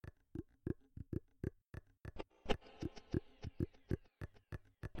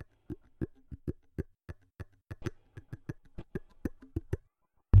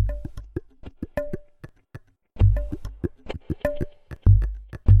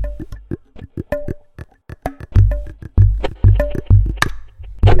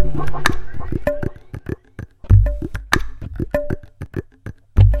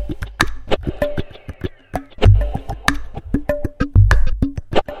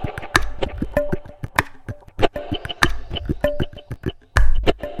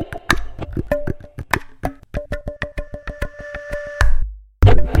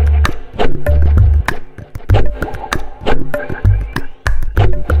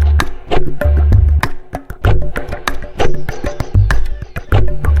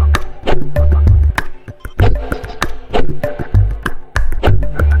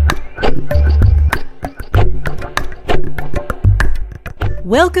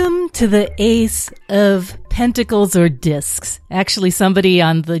Welcome to the Ace of Pentacles or Discs. Actually, somebody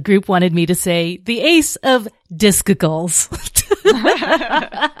on the group wanted me to say the Ace of Discicles.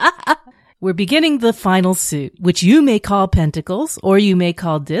 We're beginning the final suit, which you may call pentacles, or you may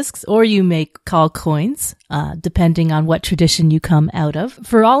call discs, or you may call coins, depending on what tradition you come out of.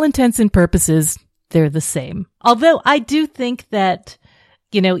 For all intents and purposes, they're the same. Although I do think that,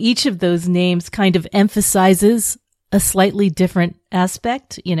 each of those names kind of emphasizes a slightly different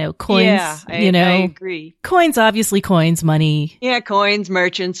aspect, coins, Yeah, I agree. Coins, obviously coins, money. Yeah, coins,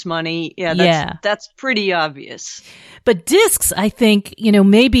 merchants, money. That's pretty obvious. But discs, I think,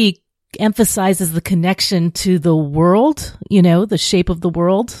 maybe emphasizes the connection to the world, the shape of the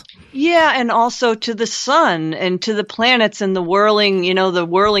world. Yeah, and also to the sun and to the planets and the whirling, the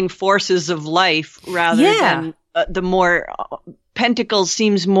whirling forces of life rather than the more pentacles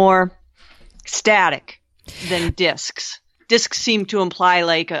seems more static than discs. Discs seem to imply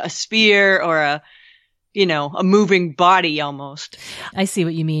like a sphere or a moving body almost. I see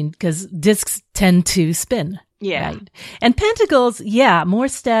what you mean, because discs tend to spin. Yeah. Right. And pentacles, more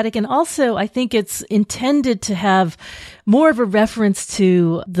static. And also, I think it's intended to have more of a reference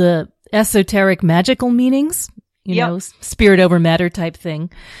to the esoteric magical meanings, spirit over matter type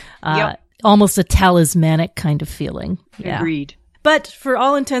thing. Almost a talismanic kind of feeling. Yeah. Agreed. But for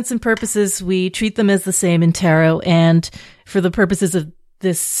all intents and purposes, we treat them as the same in tarot. And for the purposes of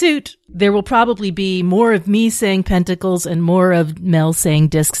this suit, there will probably be more of me saying pentacles and more of Mel saying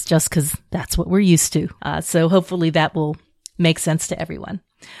discs, just because that's what we're used to. So hopefully that will make sense to everyone.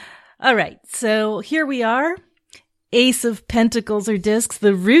 All right. So here we are. Ace of Pentacles or discs,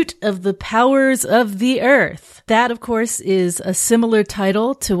 the root of the powers of the earth. That, of course, is a similar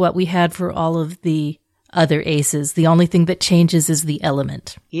title to what we had for all of the other aces. The only thing that changes is the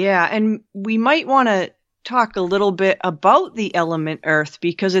element. Yeah, and we might want to talk a little bit about the element earth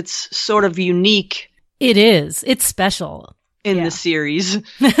because it's sort of unique. It is. It's special. In the series.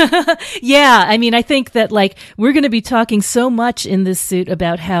 I think that we're going to be talking so much in this suit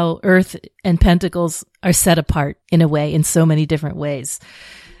about how earth and pentacles are set apart in a way, in so many different ways.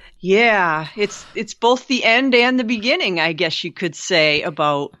 Yeah, it's both the end and the beginning, I guess you could say,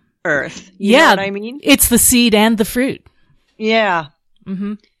 about earth. You know what I mean? It's the seed and the fruit. Yeah.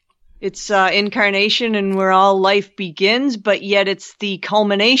 Mm-hmm. It's incarnation and where all life begins, but yet it's the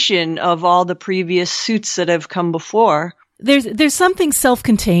culmination of all the previous suits that have come before. There's something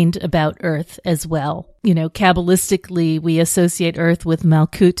self-contained about earth as well. Kabbalistically, we associate earth with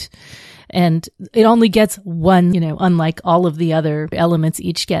Malkut, and it only gets one, unlike all of the other elements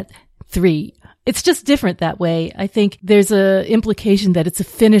each get 3. It's just different that way. I think there's a implication that it's a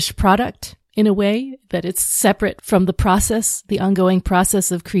finished product in a way, that it's separate from the process, the ongoing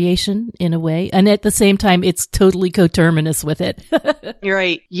process of creation in a way. And at the same time, it's totally coterminous with it. You're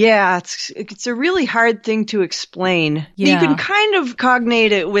right. Yeah, it's a really hard thing to explain. Yeah. You can kind of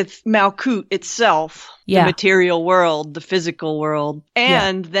cognate it with Malkut itself, the material world, the physical world.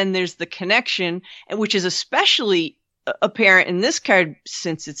 And then there's the connection, which is especially apparent in this card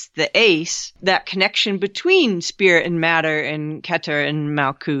since it's the ace, that connection between spirit and matter and Keter and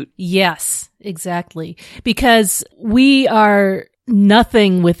Malkut. Yes, exactly. Because we are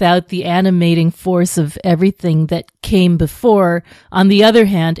nothing without the animating force of everything that came before. On the other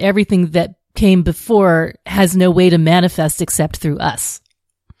hand, everything that came before has no way to manifest except through us.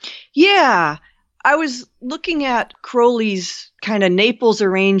 Yeah. I was looking at Crowley's kind of Naples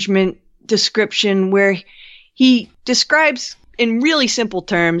arrangement description where he describes in really simple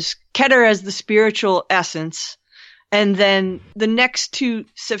terms Keter as the spiritual essence, and then the next 2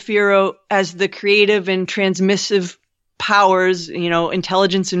 Sephiroth as the creative and transmissive powers,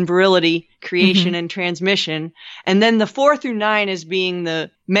 intelligence and virility, creation and transmission, and then the 4 through 9 as being the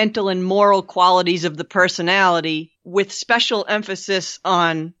mental and moral qualities of the personality, with special emphasis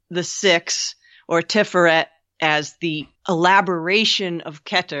on the 6, or Tiferet, as the elaboration of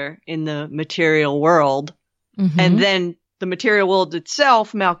Keter in the material world. And then the material world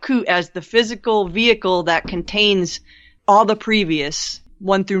itself, Malkut, as the physical vehicle that contains all the previous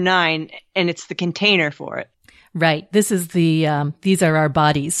 1 through 9, and it's the container for it. Right. This is these are our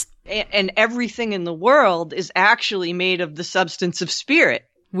bodies. And everything in the world is actually made of the substance of spirit.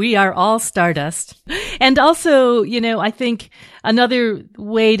 We are all stardust. And also, I think another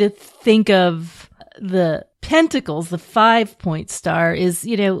way to think of the pentacles, the 5-point star, is,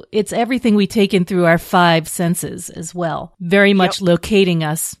 it's everything we take in through our 5 senses as well. Very much locating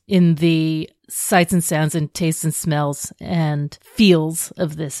us in the sights and sounds and tastes and smells and feels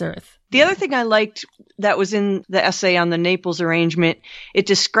of this earth. The other thing I liked that was in the essay on the Naples arrangement, it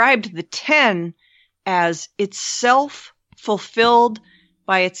described the 10 as its self-fulfilled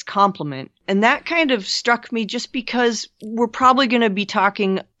by its complement. And that kind of struck me just because we're probably going to be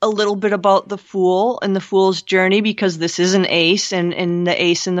talking a little bit about the Fool and the Fool's journey, because this is an ace, and the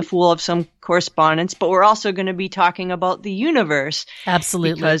ace and the Fool have some correspondence, but we're also going to be talking about the universe.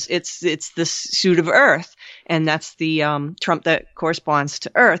 Absolutely. Because it's the suit of Earth, and that's the trump that corresponds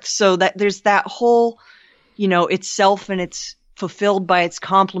to Earth. So that there's that whole, itself, and it's fulfilled by its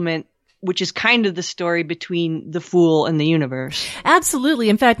complement, which is kind of the story between the Fool and the universe. Absolutely.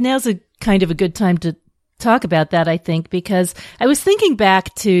 In fact, now's a kind of a good time to talk about that, I think, because I was thinking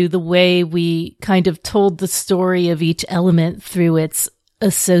back to the way we kind of told the story of each element through its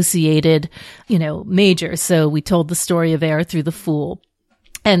associated, major. So we told the story of air through the Fool.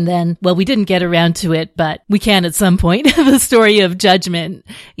 And then, well, we didn't get around to it, but we can at some point. The story of judgment,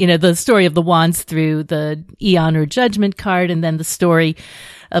 the story of the wands through the Eon or Judgment card, and then the story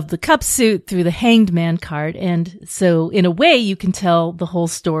of the cup suit through the Hanged Man card. And so in a way, you can tell the whole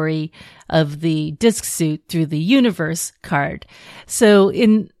story of the disc suit through the universe card. So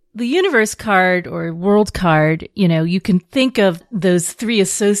in the universe card or world card, you can think of those three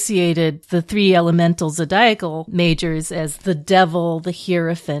associated, the three elemental zodiacal majors as the Devil, the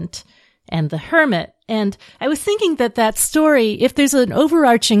Hierophant, and the Hermit. And I was thinking that story, if there's an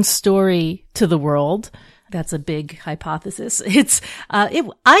overarching story to the world, that's a big hypothesis.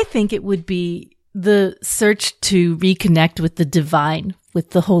 I think it would be the search to reconnect with the divine,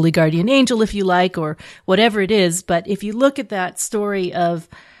 with the holy guardian angel, if you like, or whatever it is. But if you look at that story of,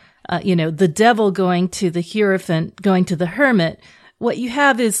 the Devil going to the Hierophant, going to the Hermit, what you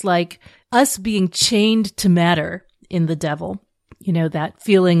have is like us being chained to matter in the Devil. That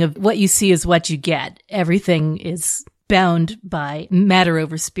feeling of what you see is what you get. Everything is bound by matter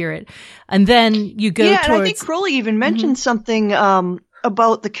over spirit. And then you go towards... and I think Crowley even mentioned something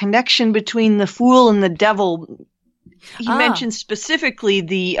about the connection between the Fool and the Devil. He mentioned specifically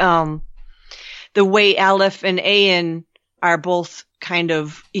the way Aleph and Ayin are both kind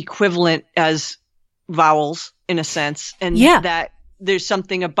of equivalent as vowels in a sense, and that there's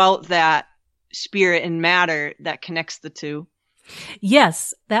something about that spirit and matter that connects the two.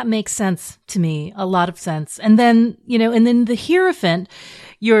 Yes, that makes sense to me. A lot of sense. And then, and then the Hierophant,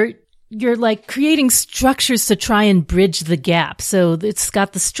 you're like creating structures to try and bridge the gap. So it's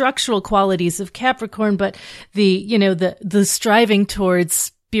got the structural qualities of Capricorn, but the striving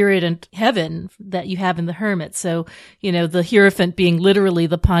towards spirit and heaven that you have in the Hermit. So, the Hierophant being literally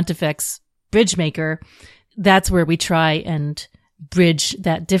the Pontifex bridge maker, that's where we try and bridge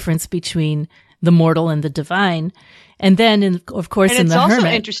that difference between the mortal and the divine. And then, of course, in the Hermit. And it's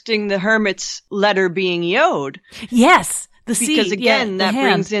also interesting, the Hermit's letter being Yod. Yes. Because again, that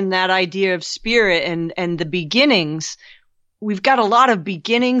brings in that idea of spirit and the beginnings. We've got a lot of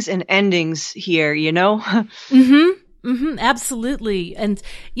beginnings and endings here, Absolutely. And,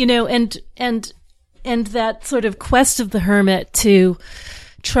 and that sort of quest of the Hermit to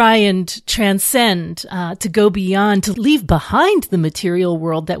try and transcend, to go beyond, to leave behind the material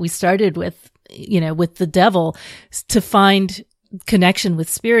world that we started with, with the Devil, to find connection with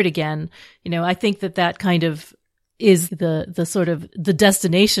spirit again. I think that kind of is the sort of the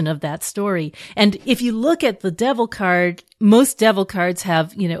destination of that story. And if you look at the Devil card, most Devil cards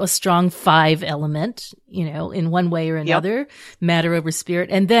have, a strong 5 element, in one way or another, matter over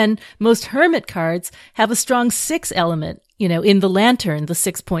spirit. And then most Hermit cards have a strong 6 element, in the lantern, the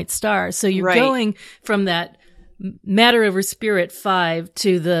 6-point star. So you're going from that matter over spirit 5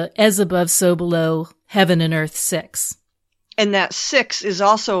 to the as above, so below, heaven and earth 6. And that 6 is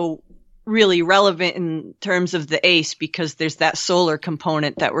also really relevant in terms of the ace, because there's that solar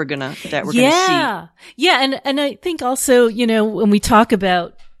component that we're gonna see. Yeah. And I think also, when we talk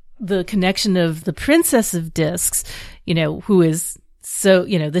about the connection of the Princess of Discs, who is so,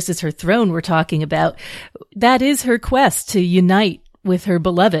 this is her throne we're talking about. That is her quest to unite with her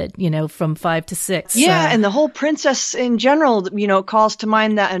beloved, from 5 to 6. Yeah. And the whole princess in general, calls to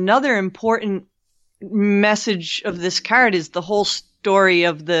mind that another important message of this card is the whole story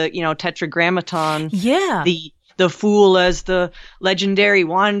of the, Tetragrammaton. Yeah. The Fool as the legendary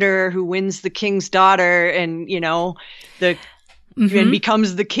wanderer who wins the king's daughter and, and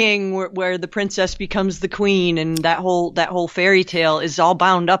becomes the king, where the princess becomes the queen, and that whole fairy tale is all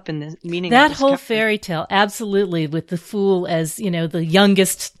bound up in the meaning that of this whole card. Fairy tale, absolutely, with the Fool as, the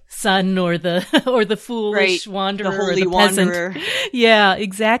youngest son or the foolish wanderer, the holy or the peasant. wanderer. Yeah,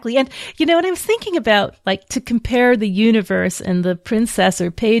 exactly. And and I was thinking about, like, to compare the universe and the princess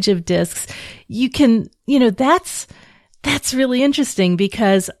or page of discs, you can, that's really interesting,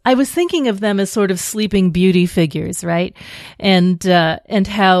 because I was thinking of them as sort of sleeping beauty figures, right? And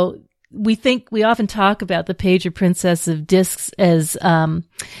how we often talk about the Pager Princess of Discs as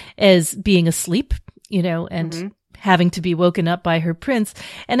being asleep, and having to be woken up by her prince.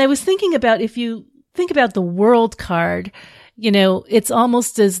 And I was thinking about, if you think about the world card, it's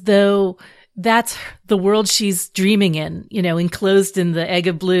almost as though that's the world she's dreaming in, enclosed in the egg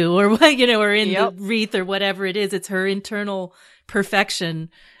of blue or, or in the wreath or whatever it is. It's her internal perfection.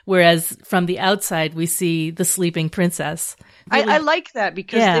 Whereas from the outside, we see the sleeping princess. Really, I like that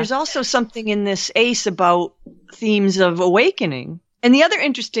because there's also something in this ace about themes of awakening. And the other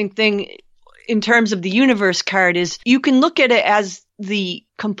interesting thing in terms of the universe card is you can look at it as the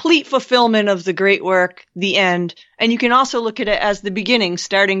complete fulfillment of the great work, the end. And you can also look at it as the beginning,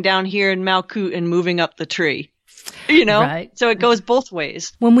 starting down here in Malkut and moving up the tree, Right. So it goes both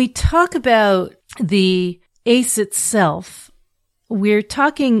ways. When we talk about the ace itself, we're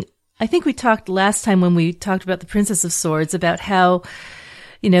talking, I think we talked last time when we talked about the Princess of Swords about how,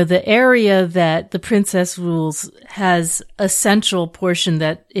 the area that the princess rules has a central portion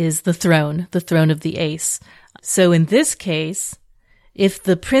that is the throne of the ace. So in this case, if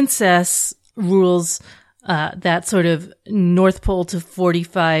the princess rules that sort of North Pole to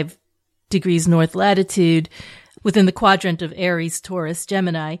 45 degrees north latitude within the quadrant of Aries, Taurus,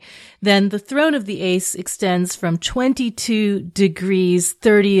 Gemini, then the throne of the ace extends from 22 degrees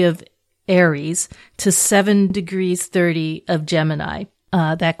 30 of Aries to 7 degrees 30 of Gemini.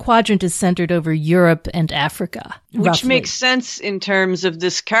 That quadrant is centered over Europe and Africa. Which roughly. Makes sense in terms of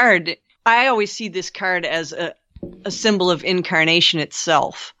this card. I always see this card as a symbol of incarnation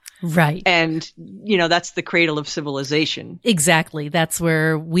itself. Right. And, that's the cradle of civilization. Exactly. That's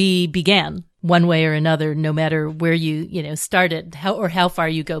where we began, one way or another, no matter where you, started, how far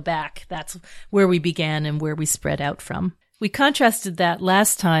you go back. That's where we began and where we spread out from. We contrasted that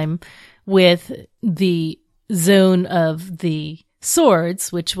last time with the zone of the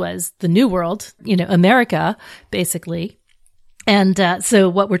swords, which was the New World, America, basically. And so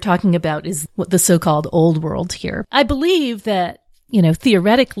what we're talking about is what the so-called Old World here. I believe that,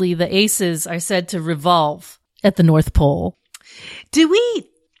 theoretically, the aces are said to revolve at the North Pole. Do we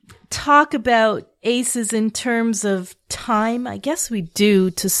talk about aces in terms of time? I guess we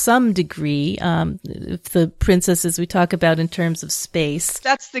do to some degree. If the princesses we talk about in terms of space. If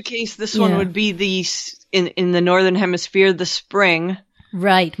that's the case, this one would be in the Northern Hemisphere, the spring.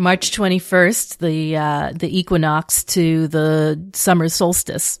 Right. March 21st, the equinox to the summer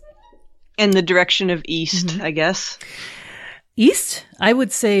solstice. In the direction of east, I guess. East? I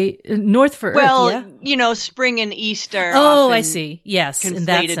would say north for Earth, Well, spring and east are often I see. Yes, in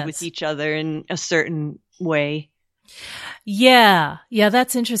that conflated sense. with each other in a certain way. Yeah,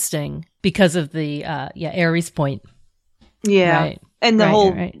 that's interesting because of the Aries point. Yeah, right. And the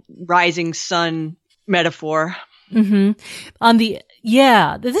whole rising sun metaphor. Mm-hmm.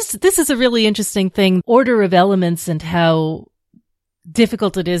 This is a really interesting thing. Order of elements and how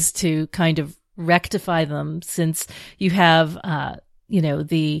difficult it is to kind of rectify them, since you have,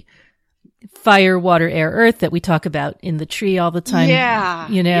 the fire, water, air, earth that we talk about in the tree all the time. Yeah.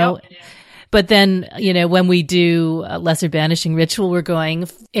 Yep. But then, when we do a lesser banishing ritual, we're going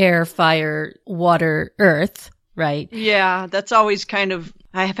air, fire, water, earth, right? Yeah. That's always kind of,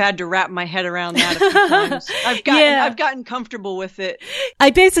 I have had to wrap my head around that a few times. I've gotten comfortable with it. I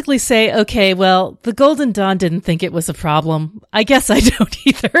basically say, okay, well, the Golden Dawn didn't think it was a problem. I guess I don't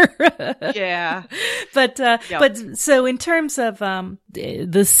either. Yeah. But so in terms of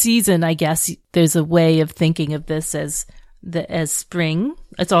the season, I guess there's a way of thinking of this as spring.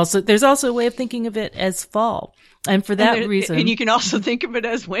 There's also a way of thinking of it as fall. And for that reason. And you can also think of it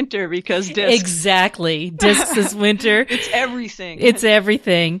as winter because discs. Exactly. Discs is winter. It's everything. It's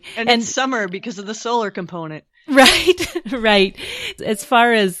everything. And it's summer because of the solar component. Right. Right. As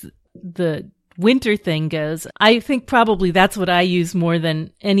far as the winter thing goes, I think probably that's what I use more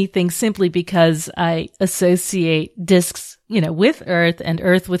than anything, simply because I associate discs, with earth, and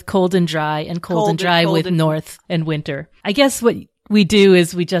earth with cold and dry, and cold and dry with north and winter. I guess what we do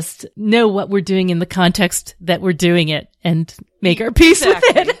is we just know what we're doing in the context that we're doing it and make our peace with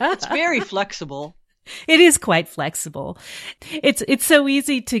it. It's very flexible. It is quite flexible. It's so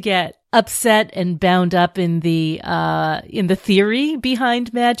easy to get upset and bound up in the theory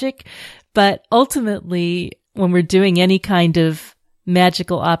behind magic. But ultimately, when we're doing any kind of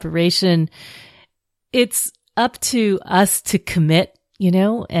magical operation, it's up to us to commit,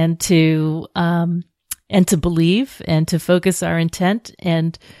 and to believe and to focus our intent.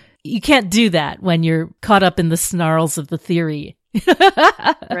 And you can't do that when you're caught up in the snarls of the theory.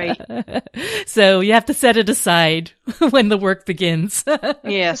 Right. So you have to set it aside when the work begins.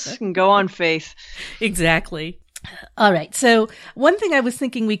 Yes, and go on faith. Exactly. All right. So one thing I was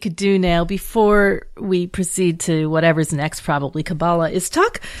thinking we could do now before we proceed to whatever's next, probably Kabbalah, is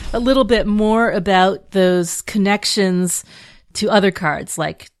talk a little bit more about those connections to other cards,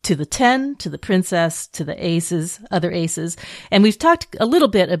 like to the 10, to the princess, to the aces, other aces. And we've talked a little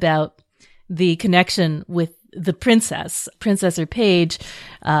bit about the connection with the princess or page.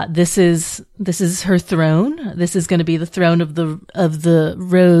 This is her throne. This is going to be the throne of the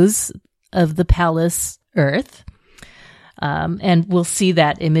rose of the palace Earth. And we'll see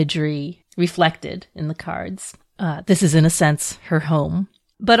that imagery reflected in the cards. This is, in a sense, her home,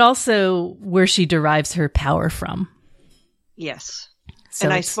 but also where she derives her power from. Yes. So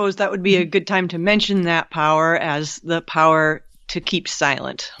and I suppose that would be a good time to mention that power as the power to keep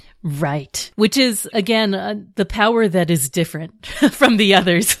silent. Right. Which is, again, the power that is different from the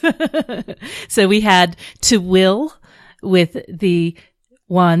others. So we had to will with the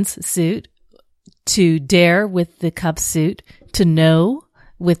wands suit, to dare with the cup suit, to know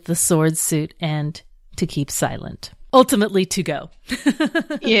with the sword suit, and to keep silent. Ultimately, to go.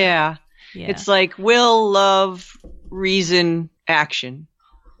 Yeah. It's like will, love, reason, action.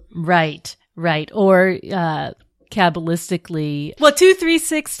 Right. Or Kabbalistically, 2, 3,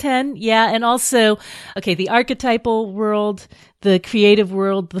 6, 10. Yeah. And also, okay, the archetypal world, the creative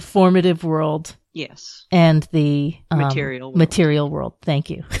world, the formative world. Yes. And the material world. Thank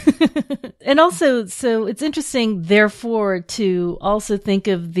you. And also, so it's interesting, therefore, to also think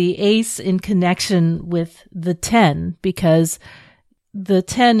of the ace in connection with the 10, because the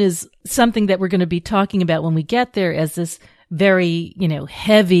 10 is something that we're going to be talking about when we get there as this very,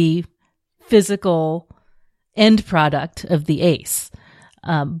 heavy physical end product of the ace.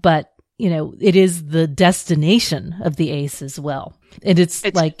 But, it is the destination of the ace as well. And it's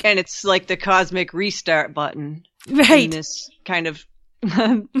like the cosmic restart button. Right. In this kind of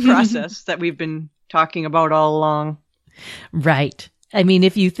process that we've been talking about all along. Right. I mean,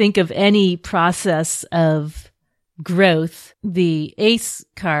 if you think of any process of growth, the ace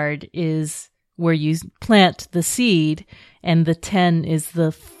card is where you plant the seed, and the 10 is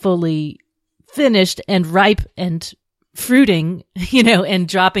the fully finished and ripe and fruiting, and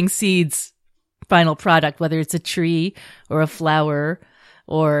dropping seeds final product, whether it's a tree or a flower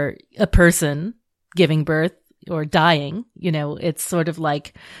or a person giving birth or dying. It's sort of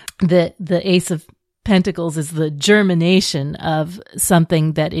like the Ace of Pentacles is the germination of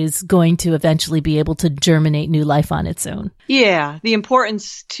something that is going to eventually be able to germinate new life on its own. Yeah. The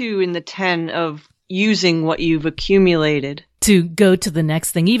importance too in the 10 of using what you've accumulated to go to the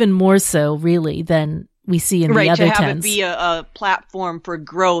next thing, even more so really than we see in the other 10s. Right, to have it be a platform for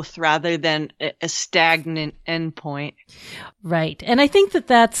growth rather than a stagnant endpoint. Right. And I think that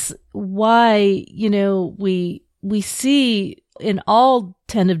that's why, we see in all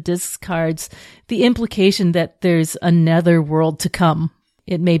 10 of Discs cards the implication that there's another world to come.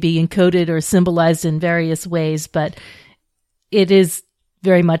 It may be encoded or symbolized in various ways, but it is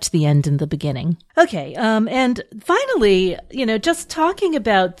very much the end and the beginning. Okay. And finally, just talking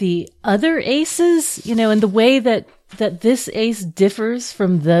about the other aces, and the way that this ace differs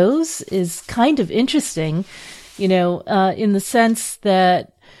from those is kind of interesting, in the sense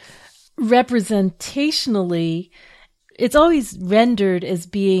that representationally, it's always rendered as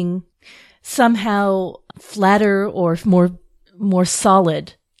being somehow flatter or more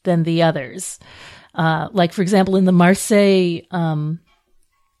solid than the others. Like, for example, in the Marseille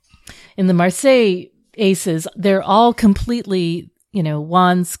aces, they're all completely,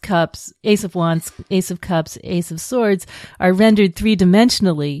 wands, cups, ace of wands, ace of cups, ace of swords are rendered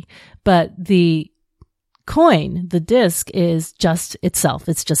three-dimensionally, but the coin, the disc, is just itself.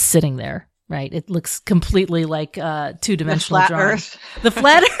 It's just sitting there, right? It looks completely like two-dimensional drawing. The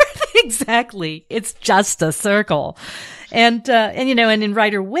flat earth, exactly. It's just a circle. And in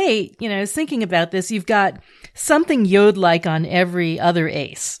Rider-Waite, I was thinking about this, you've got something Yod-like on every other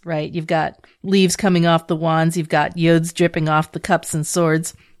ace, right? You've got leaves coming off the wands. You've got Yods dripping off the cups and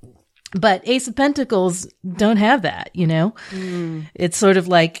swords. But Ace of Pentacles don't have that, It's sort of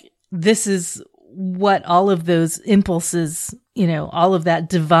like this is what all of those impulses, all of that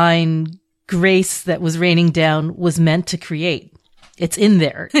divine grace that was raining down was meant to create. It's in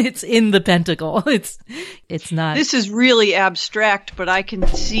there. It's in the pentacle. It's not. This is really abstract, but I can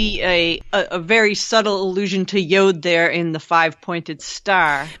see a very subtle allusion to Yod there in the 5-pointed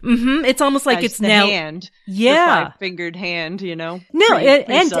star. Mm-hmm. It's almost like it's the now hand, yeah, the 5-fingered hand. No,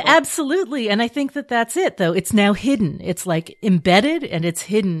 pretty subtle. Absolutely, and I think that that's it. Though it's now hidden. It's like embedded, and it's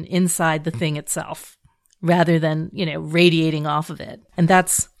hidden inside the thing itself, rather than radiating off of it, and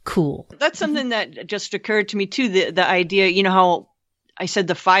that's cool. That's something that just occurred to me too. The idea, how I said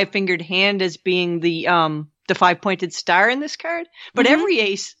the 5-fingered hand as being the the 5-pointed star in this card. But every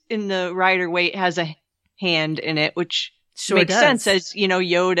ace in the Rider-Waite has a hand in it, which makes sense as,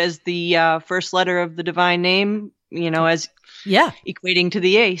 Yod as the first letter of the divine name, as equating to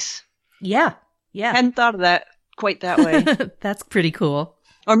the ace. Yeah. Yeah. Hadn't thought of that quite that way. That's pretty cool.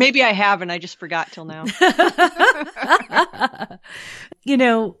 Or maybe I have and I just forgot till now.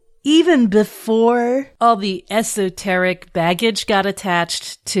 Even before all the esoteric baggage got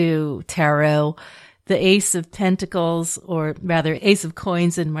attached to tarot, the Ace of Pentacles, or rather Ace of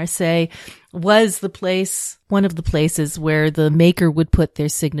Coins in Marseille, was one of the places where the maker would put their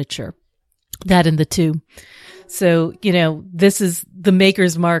signature. That and the 2. So, this is the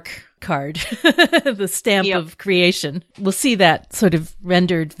maker's mark card, the stamp of creation. We'll see that sort of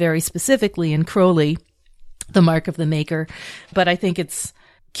rendered very specifically in Crowley, the mark of the maker. But I think it's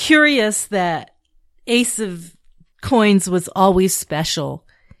curious that Ace of Coins was always special,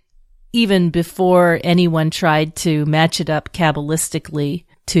 even before anyone tried to match it up Kabbalistically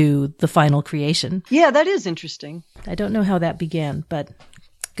to the final creation. Yeah, that is interesting. I don't know how that began, but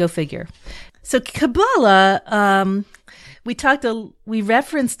go figure. So Kabbalah, we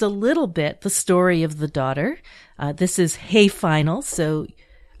referenced a little bit the story of the daughter. This is Hey Final. So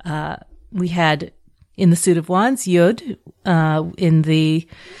we had in the suit of wands, Yod, in the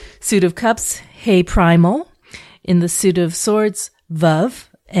suit of cups, Hey Primal, in the suit of swords, Vav,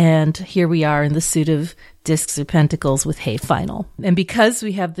 and here we are in the suit of discs or pentacles with Hey Final. And because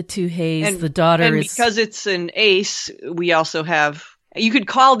we have the 2 Heys, the daughter and because it's an ace, we also have, you could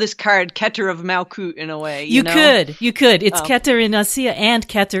call this card Keter of Malkut in a way. You could. It's Keter in Asiya and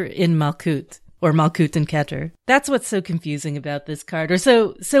Keter in Malkut. Or Malkut and Keter. That's what's so confusing about this card, or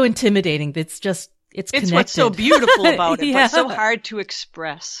so intimidating. It's connected. What's so beautiful about it, but so hard to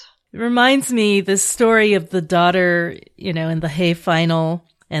express. It reminds me the story of the daughter, in the Hey Final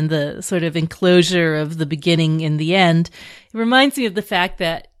and the sort of enclosure of the beginning in the end. It reminds me of the fact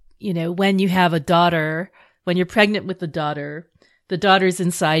that, when you have a daughter, when you're pregnant with the daughter's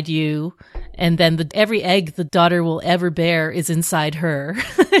inside you, and then every egg the daughter will ever bear is inside her.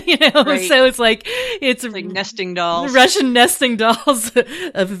 Right. So it's like nesting dolls, Russian nesting dolls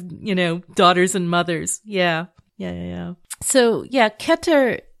of daughters and mothers. Yeah. So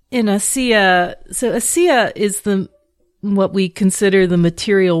Keter in Asiya. So Asiya is what we consider the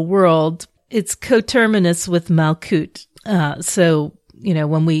material world. It's coterminous with Malkut. So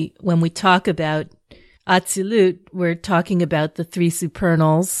when we talk about Atzilut, we're talking about the 3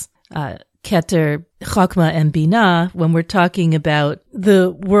 supernals, Keter, Chokmah, and Binah. When we're talking about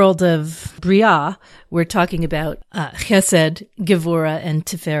the world of Briah, we're talking about Chesed, Gevurah, and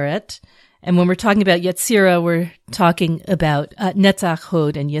Tiferet. And when we're talking about Yetzirah, we're talking about Netzach,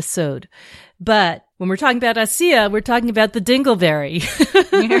 Hod, and Yesod. But when we're talking about Asiya, we're talking about the dingleberry.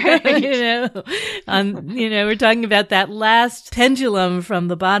 We're talking about that last pendulum from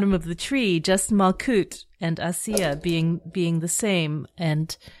the bottom of the tree, just Malkut and Asiya being the same,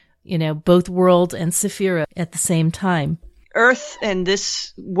 and both world and Sephira at the same time. Earth and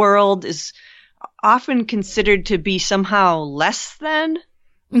this world is often considered to be somehow less than.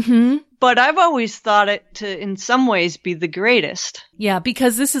 Mm-hmm. But I've always thought it to, in some ways, be the greatest. Yeah,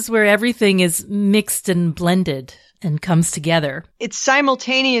 because this is where everything is mixed and blended and comes together. It's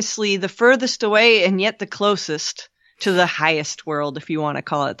simultaneously the furthest away and yet the closest to the highest world, if you want to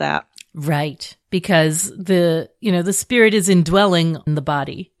call it that. Right. Because the spirit is indwelling in the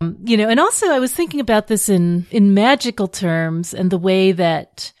body. And also I was thinking about this in magical terms and the way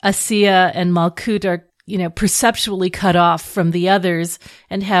that Asiya and Malkut are perceptually cut off from the others,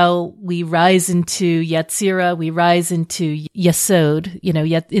 and how we rise into Yetzirah, we rise into Yesod,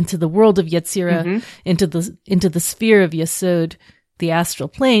 into the world of Yetzirah, into the sphere of Yesod, the astral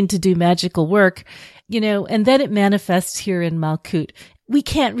plane, to do magical work, and then it manifests here in Malkut. We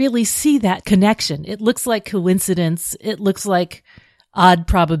can't really see that connection. It looks like coincidence. It looks like odd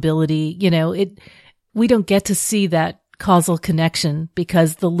probability. We don't get to see that causal connection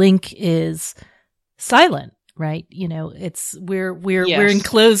because the link is silent, right? We're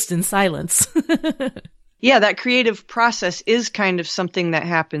enclosed in silence. Yeah, that creative process is kind of something that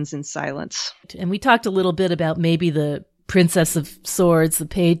happens in silence. And we talked a little bit about maybe the Princess of Swords, the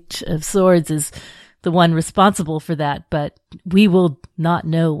Page of Swords is the one responsible for that, but we will not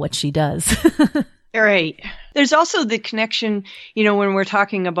know what she does. Right. There's also the connection, when we're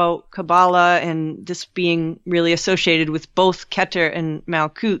talking about Kabbalah and this being really associated with both Keter and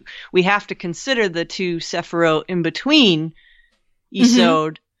Malkut, we have to consider the 2 Sephirot in between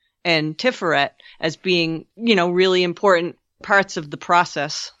Yesod and Tiferet as being, really important parts of the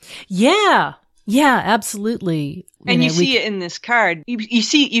process. Yeah. Yeah, absolutely. And you see it in this card. You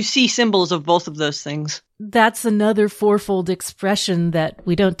see symbols of both of those things. That's another fourfold expression that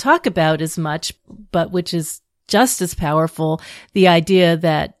we don't talk about as much, but which is just as powerful. The idea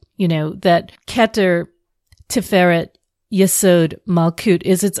that, that Keter, Tiferet, Yesod, Malkut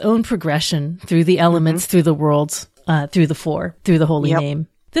is its own progression through the elements, through the worlds, through the four, through the holy name.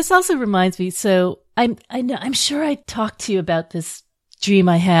 This also reminds me, so I'm sure I talked to you about this dream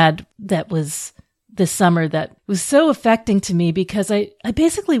I had that was this summer that was so affecting to me because I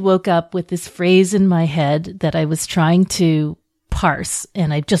basically woke up with this phrase in my head that I was trying to parse,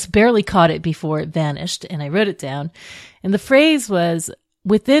 and I just barely caught it before it vanished, and I wrote it down. And the phrase was,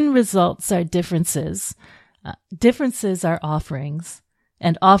 within results are differences, differences are offerings,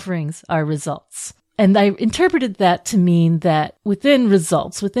 and offerings are results. And I interpreted that to mean that within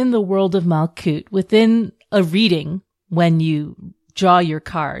results, within the world of Malkut, within a reading, when you draw your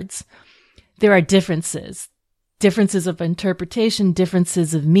cards, there are differences of interpretation,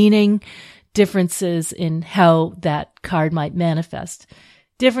 differences of meaning, differences in how that card might manifest.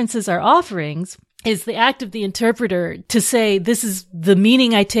 Differences are offerings is the act of the interpreter to say, this is the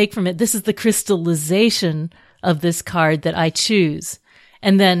meaning I take from it. This is the crystallization of this card that I choose.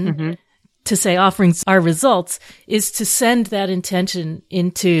 And then to say offerings are results is to send that intention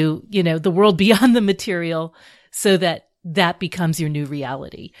into, the world beyond the material so that becomes your new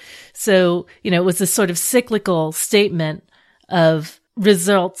reality. So, it was this sort of cyclical statement of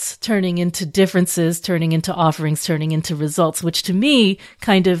results turning into differences, turning into offerings, turning into results, which to me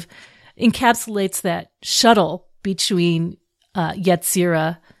kind of encapsulates that shuttle between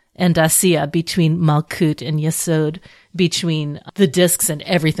Yetzirah and Asiya, between Malkut and Yesod, between the discs and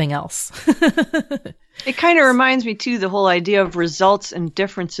everything else. It kind of reminds me, too, the whole idea of results and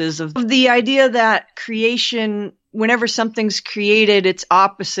differences, of the idea that creation, whenever something's created, its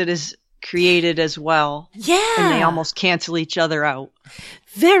opposite is created as well. Yeah. And they almost cancel each other out.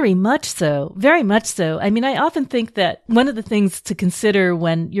 Very much so. Very much so. I mean, I often think that one of the things to consider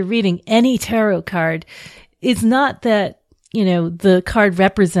when you're reading any tarot card is not that, the card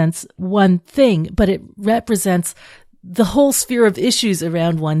represents one thing, but it represents the whole sphere of issues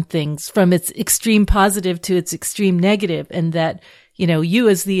around one thing, from its extreme positive to its extreme negative, and that, you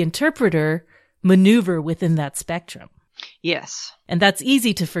as the interpreter maneuver within that spectrum. Yes. And that's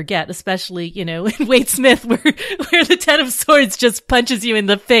easy to forget, especially, in Wade Smith, where the Ten of Swords just punches you in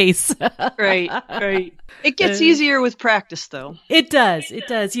the face. Right. It gets easier with practice, though. It does.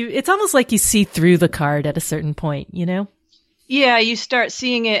 It's almost like you see through the card at a certain point, Yeah, you start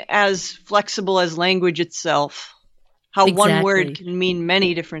seeing it as flexible as language itself. How one word can mean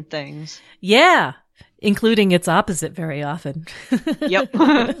many different things. Yeah, including its opposite very often. Yep.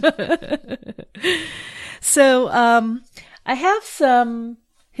 So, I have some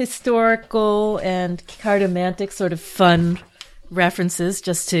historical and cartomantic sort of fun references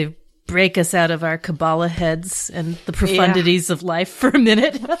just to break us out of our Kabbalah heads and the profundities of life for a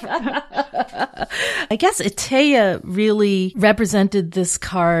minute. I guess Iteya really represented this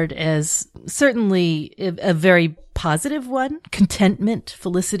card as certainly a very positive one. Contentment,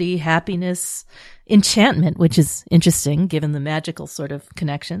 felicity, happiness, enchantment, which is interesting given the magical sort of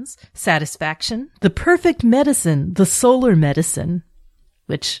connections, satisfaction, the perfect medicine, the solar medicine,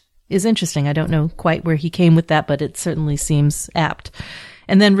 which is interesting. I don't know quite where he came with that, but it certainly seems apt.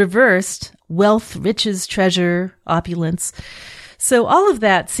 And then reversed, wealth, riches, treasure, opulence. So all of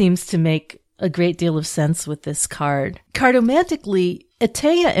that seems to make a great deal of sense with this card. Cartomantically,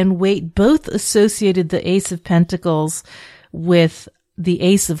 Iteya and Waite both associated the Ace of Pentacles with the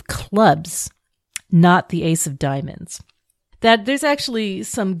Ace of Clubs, not the Ace of Diamonds. That there's actually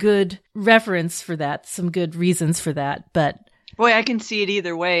some good reference for that, some good reasons for that, but boy, I can see it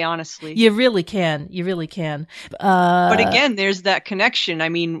either way, honestly. You really can. But again, there's that connection. I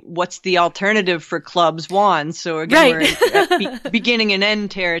mean, what's the alternative for clubs? Wands. So again, we're at beginning and end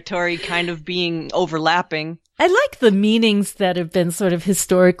territory kind of being overlapping. I like the meanings that have been sort of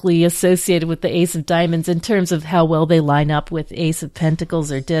historically associated with the Ace of Diamonds in terms of how well they line up with Ace of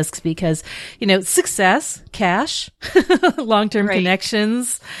Pentacles or discs because, success, cash, long-term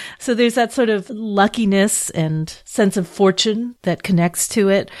connections. So there's that sort of luckiness and sense of fortune that connects to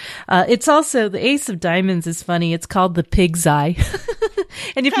it. It's also, the Ace of Diamonds is funny. It's called the pig's eye.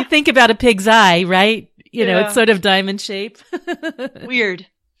 And if you think about a pig's eye, right? It's sort of diamond shape. Weird.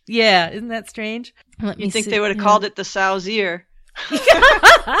 Yeah, isn't that strange? You'd think they would have called it the sow's ear.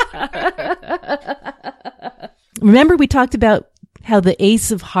 Remember we talked about how the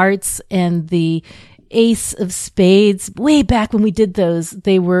Ace of Hearts and the ace of spades, way back when we did those,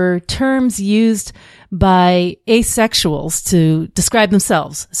 they were terms used by asexuals to describe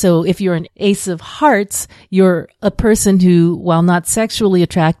themselves. So if you're an ace of hearts, you're a person who, while not sexually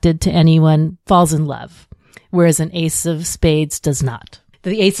attracted to anyone, falls in love, whereas an ace of spades does not.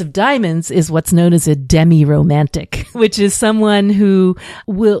 The ace of diamonds is what's known as a demi-romantic, which is someone who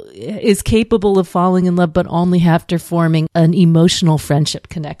is capable of falling in love, but only after forming an emotional friendship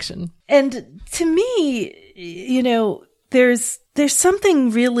connection. And to me, you know, there's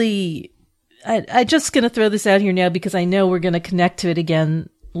something really, I'm just going to throw this out here now because I know we're going to connect to it again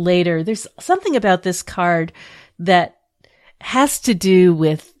later. There's something about this card that has to do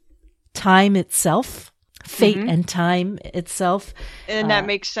with time itself, fate and time itself. And that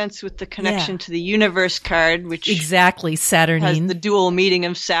makes sense with the connection to the universe card, which exactly Saturnine has the dual meeting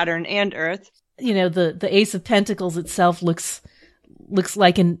of Saturn and Earth. You know, the Ace of Pentacles itself looks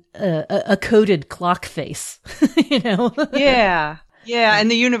like a coded clock face, you know? Yeah, and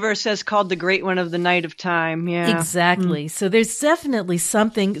the universe has called the Great One of the Night of Time. Yeah, exactly. So there's definitely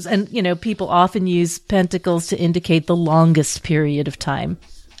something, and you know, people often use pentacles to indicate the longest period of time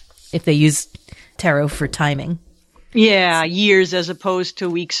if they use tarot for timing. Yeah, years as opposed to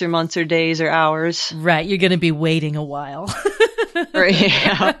weeks or months or days or hours. Right, you're going to be waiting a while. Right,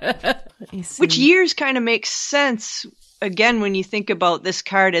 yeah. Which years kind of makes sense, again, when you think about this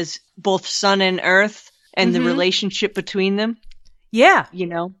card as both sun and earth and the relationship between them. Yeah. You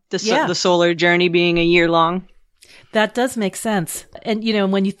know, the solar journey being a year long. That does make sense. And, you know,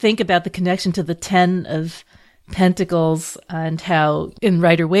 when you think about the connection to the 10 of Pentacles and how in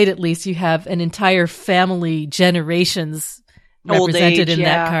Rider-Waite, at least, you have an entire family, generations represented in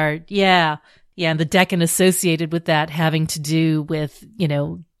that card. Yeah. Yeah. And the decan associated with that having to do with, you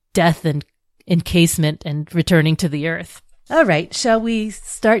know, death and encasement and returning to the earth. All right. Shall we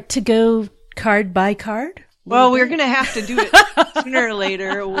start to go card by card? Well, we're going to have to do it sooner or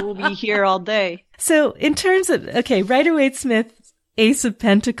later. We'll be here all day. So in terms of, Rider-Waite-Smith, Ace of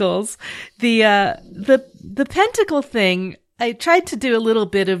Pentacles, the pentacle thing, I tried to do a little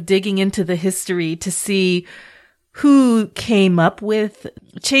bit of digging into the history to see who came up with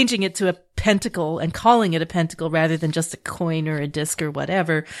changing it to a pentacle and calling it a pentacle rather than just a coin or a disc or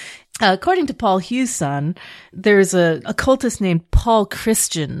whatever. According to Paul Hewson, there's a occultist named Paul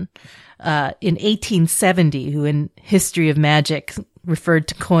Christian, in 1870, who in History of Magic referred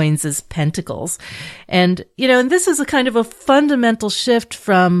to coins as pentacles. And, you know, and this is a kind of a fundamental shift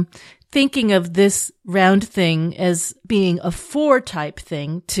from thinking of this round thing as being a 4 type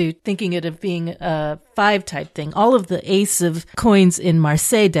thing to thinking it of being a 5 type thing. All of the ace of coins in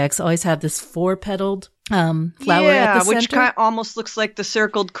Marseille decks always have this 4-petaled flower at the center. Which almost looks like the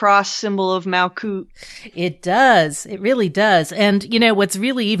circled cross symbol of Malkuth. It does. It really does. And, you know, what's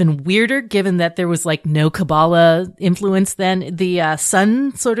really even weirder, given that there was like no Kabbalah influence then, the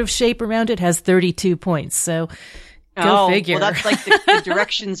sun sort of shape around it has 32 points. So go figure. Well, that's like the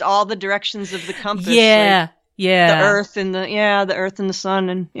directions, all the directions of the compass. Yeah. Like yeah. The earth and the sun.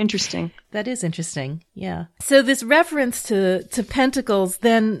 And interesting. That is interesting. Yeah. So this reference to pentacles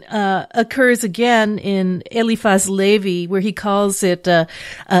then occurs again in Eliphaz Levi, where he calls it a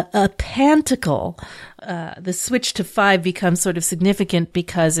pantacle. The switch to 5 becomes sort of significant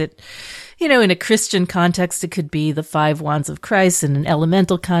because it, you know, in a Christian context, it could be the 5 wands of Christ. In an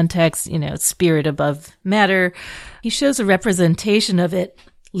elemental context, you know, spirit above matter. He shows a representation of it,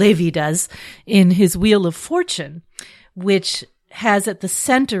 Levi does, in his Wheel of Fortune, which has at the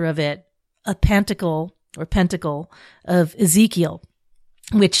center of it a pentacle of Ezekiel,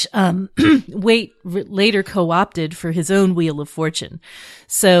 which Waite later co-opted for his own Wheel of Fortune.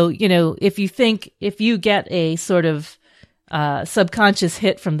 So, you know, if you get a sort of subconscious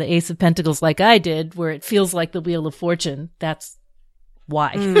hit from the Ace of Pentacles like I did, where it feels like the Wheel of Fortune, that's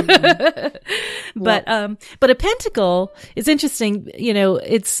why. But a pentacle is interesting. You know,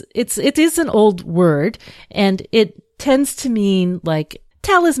 it is an old word, and it tends to mean like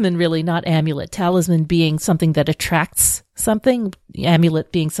talisman, really, not amulet. Talisman being something that attracts something,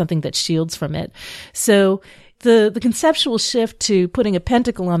 amulet being something that shields from it. So the conceptual shift to putting a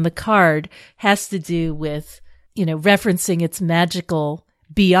pentacle on the card has to do with, you know, referencing its magical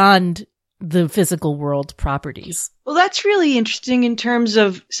beyond the physical world properties. Well, that's really interesting in terms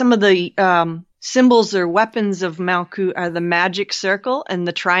of some of the symbols or weapons of Malkuth are the magic circle and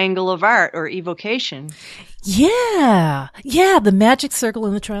the triangle of art or evocation. Yeah. Yeah. The magic circle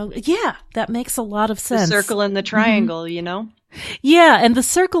and the triangle. Yeah. That makes a lot of sense. The circle and the triangle, you know? Yeah. And the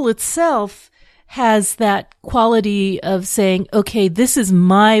circle itself has that quality of saying, okay, this is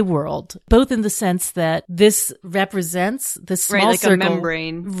my world, both in the sense that this represents the small like circle. A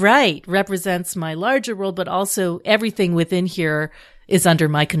membrane. Right. Represents my larger world, but also everything within here is under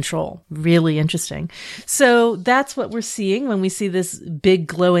my control. Really interesting. So that's what we're seeing when we see this big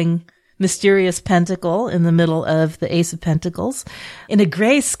glowing mysterious pentacle in the middle of the Ace of Pentacles in a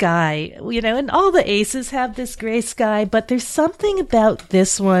gray sky, and all the aces have this gray sky, but there's something about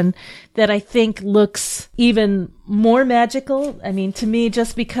this one that I think looks even more magical. I mean, to me,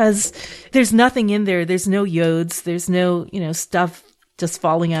 just because there's nothing in there, there's no yods, there's no, stuff just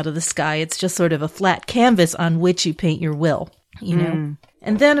falling out of the sky. It's just sort of a flat canvas on which you paint your will, And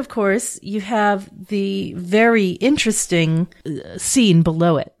then, of course, you have the very interesting scene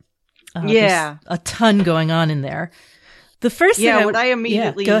below it. There's a ton going on in there. The first thing what I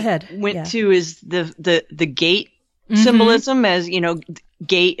immediately go ahead. went to is the gate symbolism as,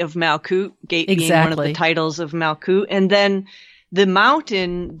 Gate of Malkut, Gate being one of the titles of Malkut. And then the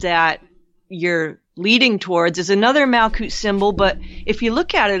mountain that you're leading towards is another Malkut symbol, but if you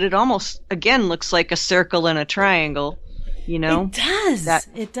look at it, it almost, again, looks like a circle and a triangle, It does.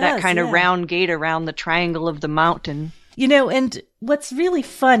 It does. That kind of round gate around the triangle of the mountain. And what's really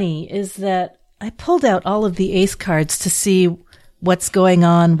funny is that I pulled out all of the ace cards to see what's going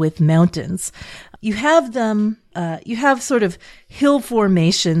on with mountains. You have them, you have sort of hill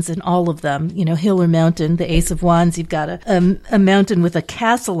formations in all of them, hill or mountain. The Ace of Wands, you've got a mountain with a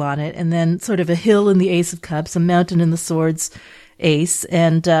castle on it, and then sort of a hill in the Ace of Cups, a mountain in the Swords Ace,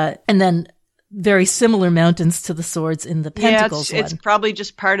 and then very similar mountains to the swords in the Pentacles one. It's probably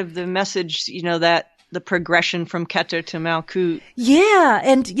just part of the message, that the progression from Keter to Malkut. Yeah.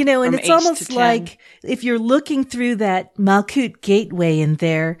 And, and it's almost like if you're looking through that Malkut gateway in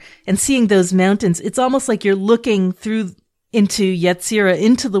there and seeing those mountains, it's almost like you're looking through into Yetzirah,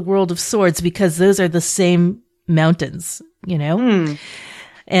 into the world of swords, because those are the same mountains,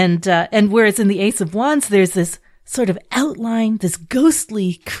 And whereas in the Ace of Wands, there's this sort of outline, this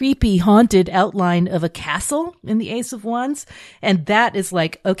ghostly, creepy, haunted outline of a castle in the Ace of Wands. And that is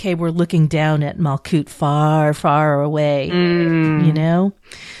like, okay, we're looking down at Malkut far, far away,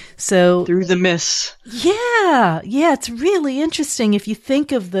 So through the mist. Yeah. It's really interesting if you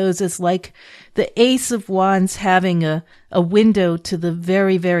think of those as like the Ace of Wands having a window to the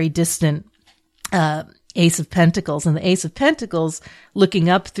very, very distant, Ace of Pentacles, and the Ace of Pentacles looking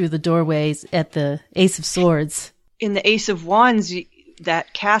up through the doorways at the Ace of Swords. In the Ace of Wands,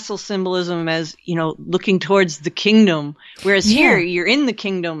 that castle symbolism as, looking towards the kingdom, whereas here you're in the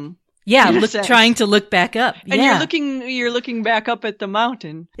kingdom. Yeah, trying to look back up. And you're looking back up at the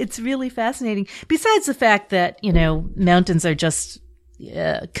mountain. It's really fascinating. Besides the fact that, mountains are just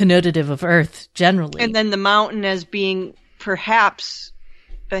connotative of earth generally. And then the mountain as being perhaps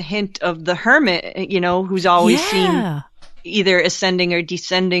a hint of the hermit, who's always seen either ascending or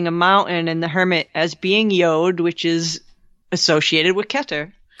descending a mountain, and the hermit as being Yod, which is associated with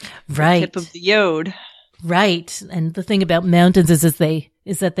Keter. Right. The tip of the Yod. Right. And the thing about mountains is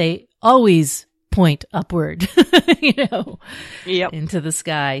that they always point upward, into the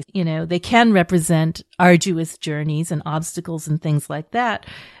sky. They can represent arduous journeys and obstacles and things like that,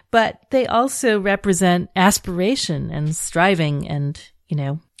 but they also represent aspiration and striving and,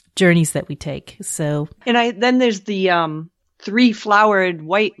 journeys that we take. So, and then there's the 3 flowered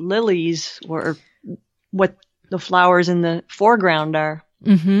white lilies, or what the flowers in the foreground are.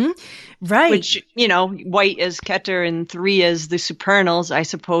 Mm-hmm. Right. Which, white as Keter and 3 as the supernals. I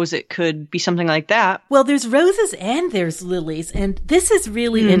suppose it could be something like that. Well, there's roses and there's lilies. And this is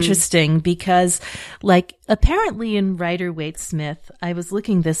really interesting because, apparently in Rider-Waite-Smith, I was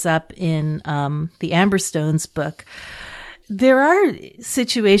looking this up in the Amberstones book. There are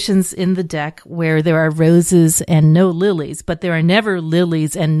situations in the deck where there are roses and no lilies, but there are never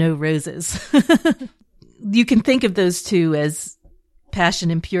lilies and no roses. You can think of those two as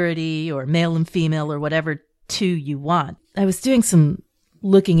passion and purity, or male and female, or whatever two you want. I was doing some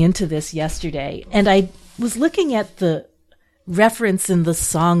looking into this yesterday, and I was looking at the reference in the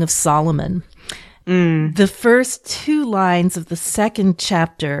Song of Solomon. The first 2 lines of the 2nd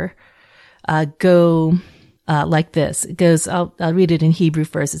chapter go like this. It goes, I'll read it in Hebrew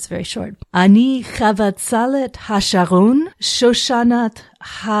first. It's very short. Ani chavatzalet hasharon shoshanat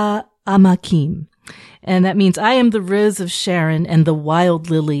ha'amakim. And that means I am the rose of Sharon and the wild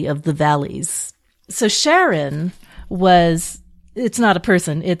lily of the valleys. So Sharon it's not a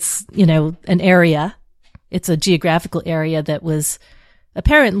person. It's, an area. It's a geographical area that was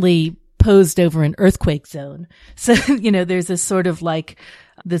apparently posed over an earthquake zone. So, there's this sort of like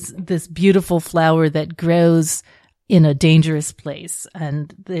this beautiful flower that grows in a dangerous place.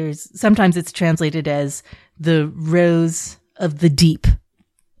 And sometimes it's translated as the rose of the deep.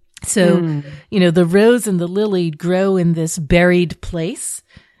 So, the rose and the lily grow in this buried place,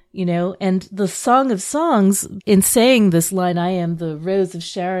 and the Song of Songs, in saying this line, I am the rose of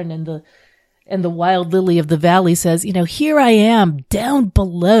Sharon and the wild lily of the valley, says, here I am down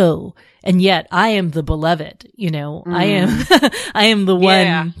below, and yet I am the beloved, I am the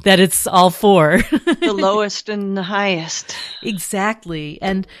one that it's all for. The lowest and the highest. Exactly.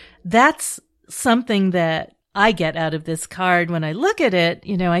 And that's something that I get out of this card when I look at it.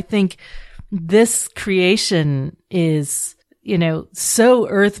 I think this creation is, so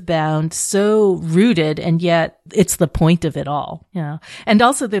earthbound, so rooted, and yet it's the point of it all. And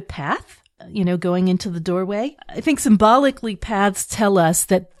also the path, going into the doorway. I think symbolically paths tell us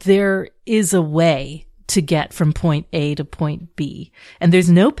that there is a way to get from point A to point B. And there's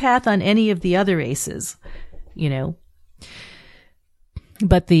no path on any of the other aces,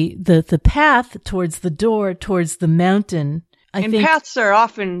 But the path towards the door, towards the mountain, I think paths are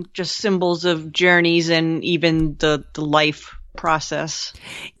often just symbols of journeys and even the life process.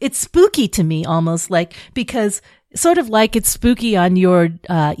 It's spooky to me almost, because sort of like it's spooky on your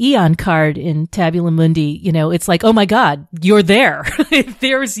Eon card in Tabula Mundi, it's like, oh my God, you're there.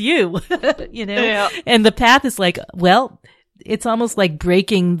 There's you, Yeah. And the path is like, well, it's almost like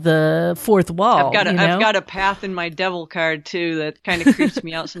breaking the fourth wall. I've got a path in my devil card too that kind of creeps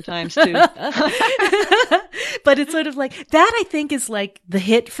me out sometimes too. But it's sort of like that. I think is like the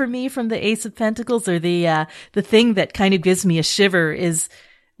hit for me from the Ace of Pentacles, or the thing that kind of gives me a shiver is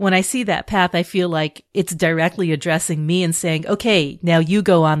when I see that path. I feel like it's directly addressing me and saying, "Okay, now you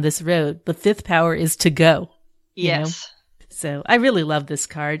go on this road. The fifth power is to go." Yes. So I really love this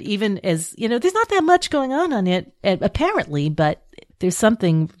card, even as, there's not that much going on it, apparently, but there's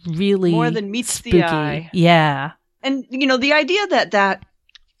something really more than meets spooky. the eye. Yeah. And, the idea that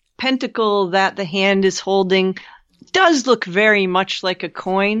pentacle that the hand is holding does look very much like a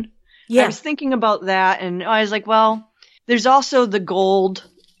coin. Yeah. I was thinking about that, and I was like, well, there's also the gold,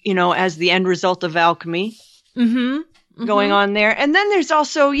 as the end result of alchemy going on there. And then there's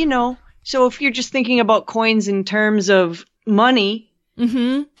also, so if you're just thinking about coins in terms of money,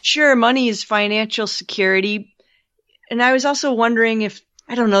 sure, money is financial security. And I was also wondering if,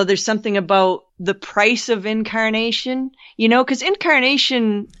 I don't know, there's something about the price of incarnation, because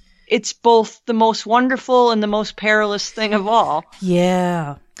incarnation, it's both the most wonderful and the most perilous thing of all.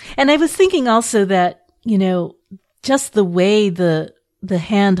 Yeah. And I was thinking also that, just the way the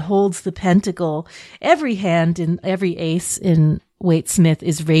hand holds the pentacle, every hand in every ace in Waite-Smith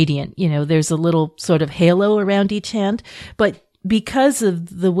is radiant. There's a little sort of halo around each hand, but because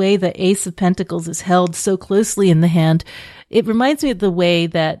of the way the Ace of Pentacles is held so closely in the hand, it reminds me of the way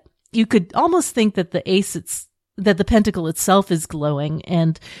that you could almost think that that the pentacle itself is glowing,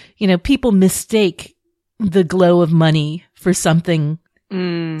 and, people mistake the glow of money for something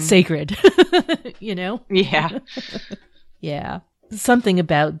sacred, Yeah. Yeah. Something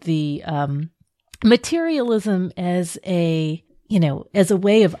about the, materialism as a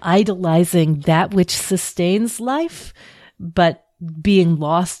way of idolizing that which sustains life, but being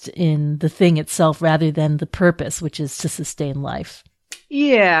lost in the thing itself rather than the purpose, which is to sustain life.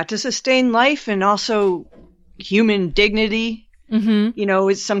 Yeah, to sustain life and also human dignity.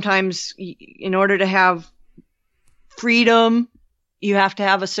 It's sometimes in order to have freedom, you have to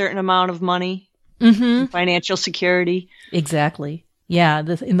have a certain amount of money, financial security. Exactly. Yeah,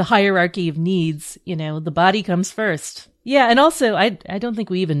 in the hierarchy of needs, the body comes first. Yeah, and also I don't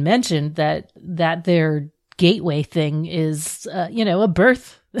think we even mentioned that their gateway thing is a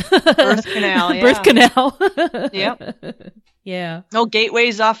birth canal. Yeah. Birth canal. Yep. Yeah. No,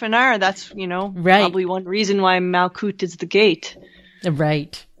 gateways often are. That's right. Probably one reason why Malkut is the gate.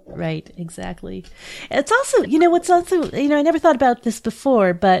 Right. Exactly. It's also I never thought about this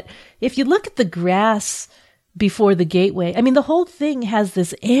before, but if you look at the grass before the gateway, I mean, the whole thing has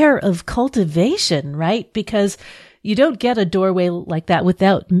this air of cultivation, right? Because you don't get a doorway like that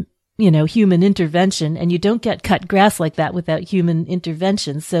without, human intervention, and you don't get cut grass like that without human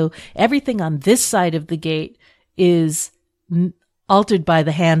intervention. So everything on this side of the gate is altered by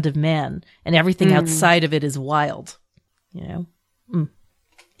the hand of man, and everything outside of it is wild,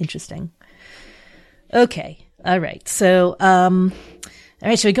 Interesting. Okay. All right. So, all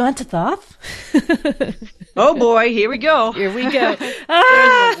right, should we go on to Thoth? Oh boy, here we go. Here we go.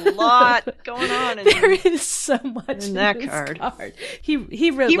 There's a lot going on. There is so much in that this card.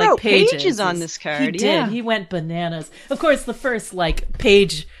 He wrote pages on this card. He did. Yeah. He went bananas. Of course, the first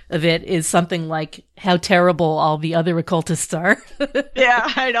page of it is something like how terrible all the other occultists are.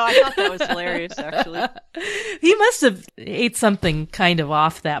 Yeah, I know. I thought that was hilarious, actually. He must have ate something kind of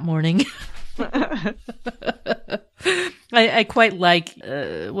off that morning. I quite like,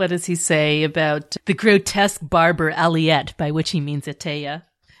 what does he say about the grotesque barber Aliette, by which he means Atea,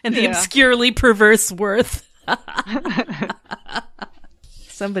 and the obscurely perverse Worth.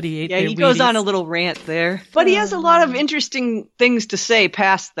 Somebody ate their he goes Wheaties. on a little rant there. But he has a lot of interesting things to say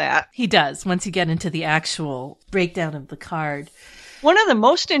past that. He does, once you get into the actual breakdown of the card. One of the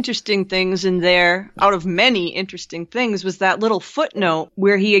most interesting things in there, out of many interesting things, was that little footnote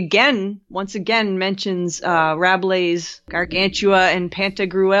where he once again mentions Rabelais' Gargantua and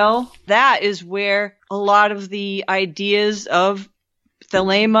Pantagruel. That is where a lot of the ideas of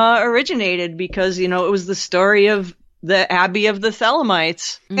Thelema originated, because, it was the story of the Abbey of the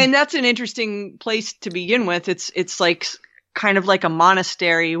Thelemites. And that's an interesting place to begin with. It's like kind of like a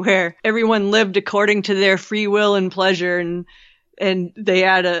monastery where everyone lived according to their free will and pleasure, and they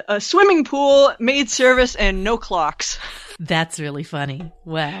had a swimming pool, maid service, and no clocks. That's really funny.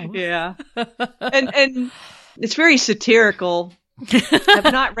 Wow. Yeah. And it's very satirical.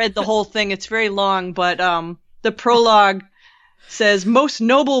 I've not read the whole thing. It's very long, but the prologue says, "Most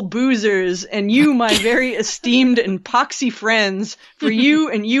noble boozers, and you, my very esteemed and poxy friends, for you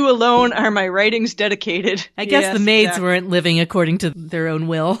and you alone are my writings dedicated." I guess the maids weren't living according to their own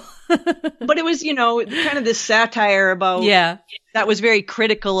will. But it was, kind of this satire about, that was very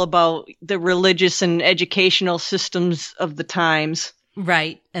critical about the religious and educational systems of the times.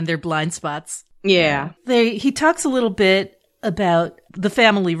 Right, and their blind spots. Yeah. He talks a little bit about the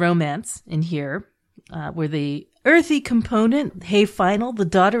family romance in here, where the earthy component, hey final, the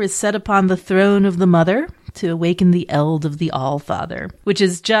daughter is set upon the throne of the mother to awaken the eld of the All-Father, which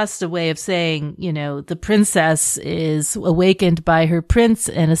is just a way of saying, the princess is awakened by her prince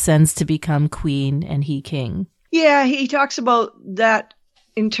and ascends to become queen and he king. Yeah, he talks about that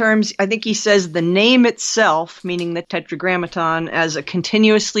in terms, I think he says the name itself, meaning the Tetragrammaton, as a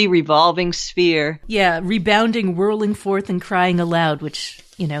continuously revolving sphere. Yeah, rebounding, whirling forth and crying aloud, which,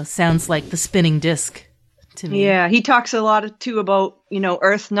 sounds like the spinning disc. To me. Yeah, he talks a lot too about,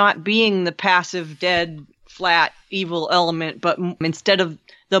 Earth not being the passive, dead, flat, evil element, but instead of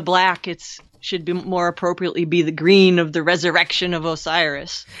the black, should be more appropriately be the green of the resurrection of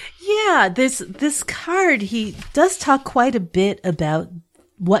Osiris. Yeah, this card, he does talk quite a bit about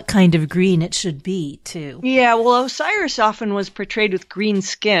what kind of green it should be, too. Yeah, well, Osiris often was portrayed with green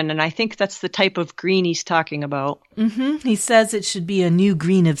skin, and I think that's the type of green he's talking about. Mm-hmm. He says it should be a new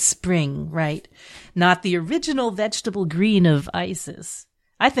green of spring, right? Not the original vegetable green of Isis.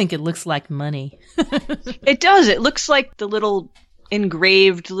 I think it looks like money. It does. It looks like the little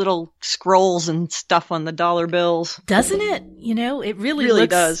engraved little scrolls and stuff on the dollar bills. Doesn't it? It really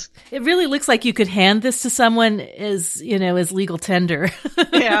does. It really looks like you could hand this to someone as legal tender.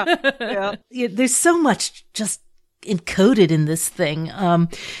 Yeah. There's so much just encoded in this thing.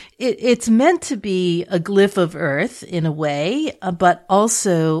 It's meant to be a glyph of Earth in a way, but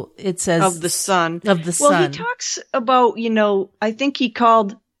also it says of the sun. Of the sun. Well, he talks about, I think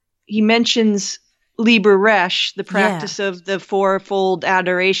he mentions Liber Resh, the practice of the fourfold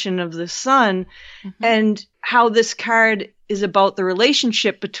adoration of the sun, and how this card is about the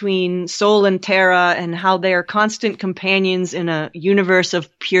relationship between Sol and Terra and how they are constant companions in a universe of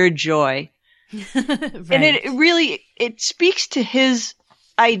pure joy. Right. And it speaks to his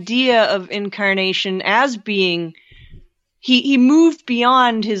idea of incarnation as being, he moved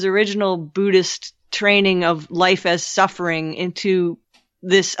beyond his original Buddhist training of life as suffering into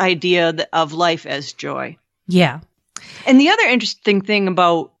this idea of life as joy. Yeah. And the other interesting thing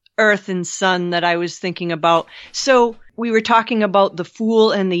about Earth and Sun that I was thinking about, so we were talking about the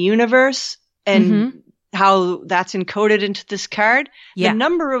Fool and the universe and how that's encoded into this card. Yeah. The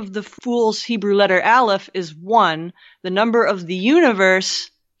number of the Fool's Hebrew letter Aleph is 1. The number of the universe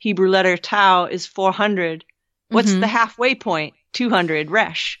Hebrew letter Tau is 400. What's the halfway point? 200,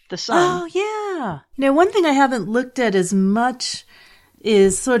 Resh, the sun. Oh, yeah. One thing I haven't looked at as much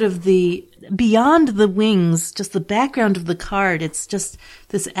is sort of the beyond the wings, just the background of the card. It's just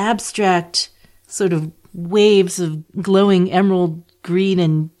this abstract sort of waves of glowing emerald green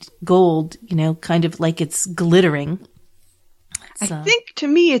and gold, kind of like it's glittering. So. I think to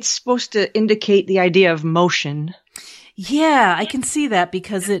me it's supposed to indicate the idea of motion. Yeah, I can see that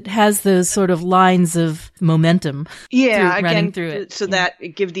because it has those sort of lines of momentum. Yeah, running through it. So that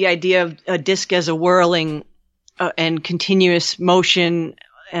it gives the idea of a disc as a whirling and continuous motion,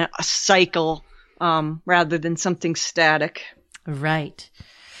 a cycle, rather than something static. Right.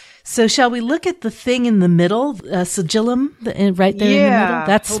 So shall we look at the thing in the middle, sigillum, right there in the middle?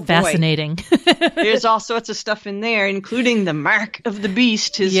 That's fascinating. There's all sorts of stuff in there, including the mark of the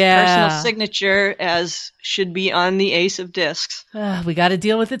beast, his personal signature, as should be on the Ace of Discs. We got to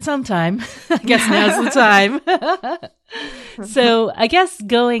deal with it sometime. I guess now's the time. So I guess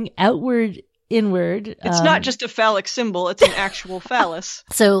going outward, inward. It's not just a phallic symbol, it's an actual phallus.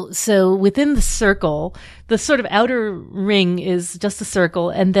 So within the circle, the sort of outer ring is just a circle,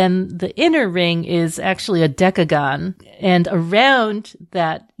 and then the inner ring is actually a decagon. And around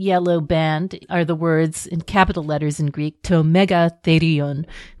that yellow band are the words in capital letters in Greek, to megatherion,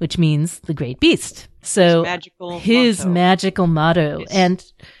 which means the great beast. So his magical motto. Yes. And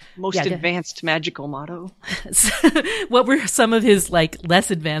most advanced magical motto. What were some of his less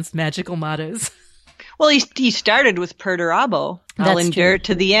advanced magical mottos? Well, he started with Perturabo. I'll endure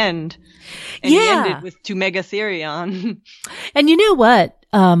to the end. And he ended with To Megatherion. And you know what?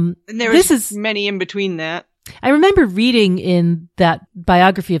 And there was many in between that. I remember reading in that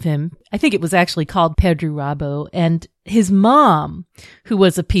biography of him, I think it was actually called Perturabo, and his mom, who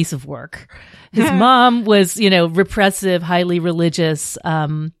was a piece of work. His mom was, repressive, highly religious,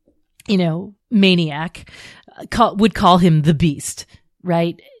 maniac, would call him the beast,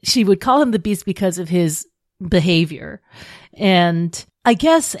 right? She would call him the beast because of his behavior. And I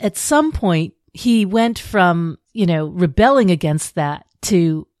guess at some point he went from, rebelling against that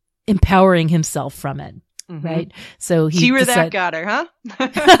to empowering himself from it. Mm-hmm. Right. So he see where that got her,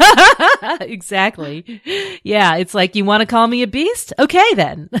 huh? Exactly. Yeah. It's like, you want to call me a beast? Okay,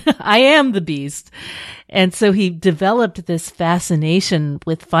 then I am the beast. And so he developed this fascination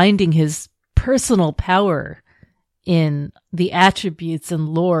with finding his personal power in the attributes and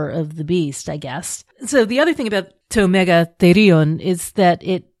lore of the beast, I guess. So the other thing about To Megatherion is that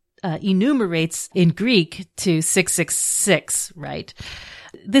it enumerates in Greek to 666, right?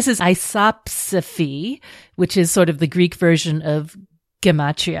 This is isopsephy, which is sort of the Greek version of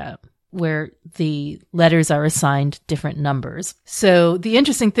gematria, where the letters are assigned different numbers. So the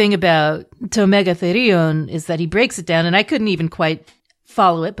interesting thing about To Megatherion is that he breaks it down, and I couldn't even quite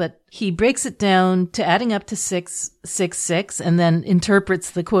follow it, but he breaks it down to adding up to 666 and then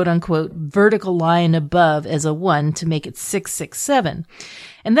interprets the quote unquote vertical line above as a 1 to make it 667.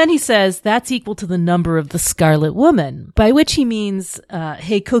 And then he says that's equal to the number of the Scarlet Woman, by which he means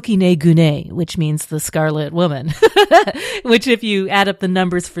Heikokine Gune, which means the Scarlet Woman, which if you add up the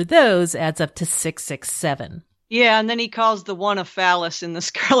numbers for those adds up to 667. Yeah, and then he calls the one a phallus in the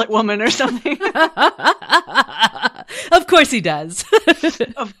Scarlet Woman or something. Of course he does.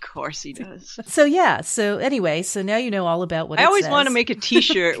 Of course he does. So anyway, so now you know all about what it says. I always want to make a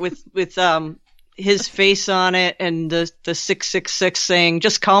t-shirt with his face on it and the 666 saying,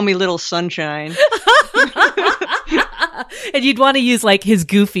 "Just call me Little Sunshine." And you'd want to use his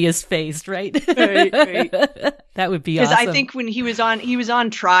goofiest face, right? Right. That would be awesome. Because I think when he was on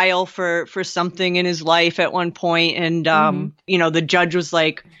trial for something in his life at one point, and the judge was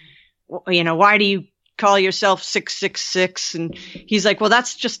like, why do you call yourself 666? And he's like, well,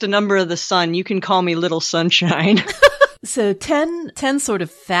 that's just a number of the sun. You can call me Little Sunshine. So 10 sort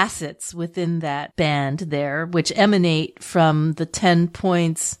of facets within that band there, which emanate from the 10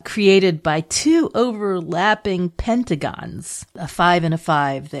 points created by two overlapping pentagons, a 5 and a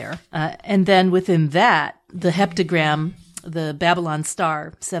 5 there. And then within that, the heptagram, the Babylon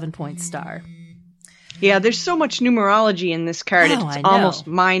star, 7-point star. Yeah, there's so much numerology in this card. It's almost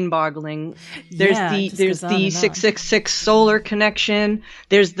mind-boggling. There's the 666 solar connection.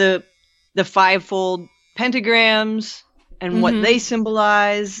 There's the fivefold pentagrams and what they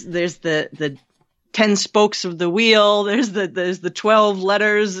symbolize. There's the 10 spokes of the wheel. There's the 12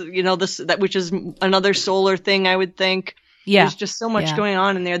 letters, which is another solar thing, I would think. Yeah. There's just so much going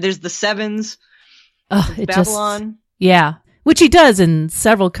on in there. There's the sevens. Babylon. Which he does in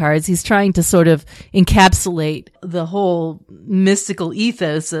several cards. He's trying to sort of encapsulate the whole mystical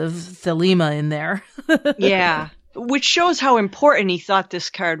ethos of Thelema in there. Yeah. Which shows how important he thought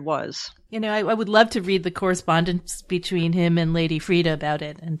this card was. I would love to read the correspondence between him and Lady Frida about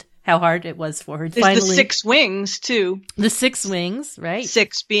it and how hard it was for her. There's the 6 wings, too. The 6 wings, right?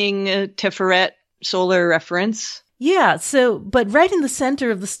 6 being a Tiferet solar reference. Yeah, but right in the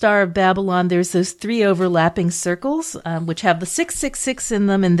center of the Star of Babylon, there's those 3 overlapping circles, which have the 666 in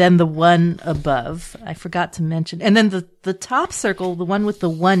them and then the 1 above. I forgot to mention. And then the top circle, the one with the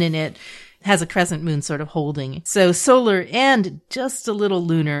 1 in it, has a crescent moon sort of holding. So solar and just a little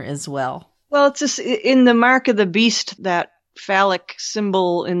lunar as well. Well, it's just in the mark of the beast, that phallic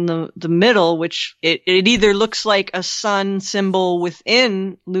symbol in the middle, which it either looks like a sun symbol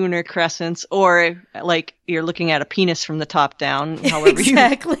within lunar crescents, or like you're looking at a penis from the top down, however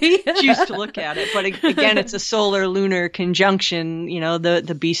exactly. you choose to look at it. But again, it's a solar-lunar conjunction,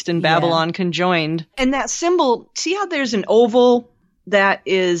 the beast and Babylon conjoined. And that symbol, see how there's an oval that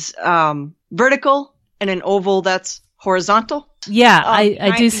is vertical and an oval that's horizontal? Yeah,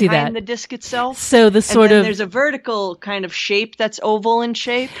 I do see that. Behind the disc itself. So there's a vertical kind of shape that's oval in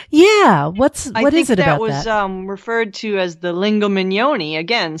shape. Yeah, what is it about that? I think that was referred to as the lingam and yoni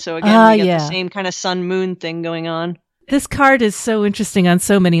again. So again, we get the same kind of sun-moon thing going on. This card is so interesting on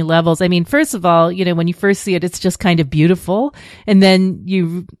so many levels. I mean, first of all, when you first see it, it's just kind of beautiful. And then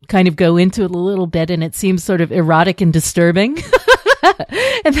you kind of go into it a little bit and it seems sort of erotic and disturbing.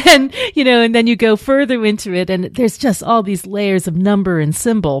 And then you go further into it and there's just all these layers of number and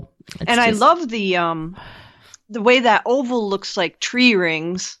symbol. I love the way that oval looks like tree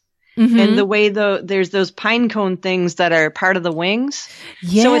rings. Mm-hmm. And the way there's those pine cone things that are part of the wings.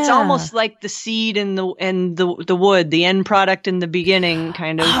 Yeah. So it's almost like the seed and the wood, the end product in the beginning,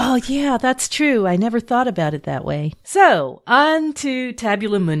 kind of. Oh, yeah, that's true. I never thought about it that way. So, on to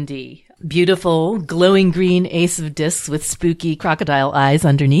Tabula Mundi. Beautiful, glowing green ace of discs with spooky crocodile eyes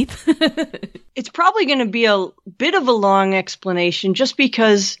underneath. It's probably going to be a bit of a long explanation, just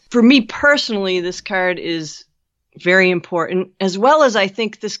because, for me personally, this card is very important, as well as I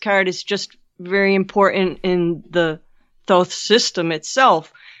think this card is just very important in the Thoth system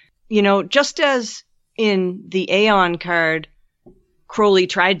itself. Just as in the Aeon card, Crowley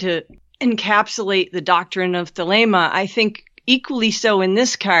tried to encapsulate the doctrine of Thelema, I think equally so in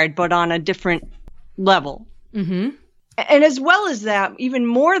this card, but on a different level. Mm-hmm. And as well as that, even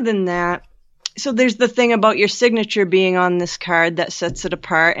more than that, so there's the thing about your signature being on this card that sets it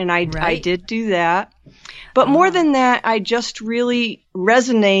apart, and I did do that. But more than that, I just really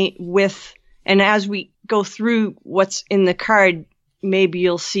resonate with, and as we go through what's in the card, maybe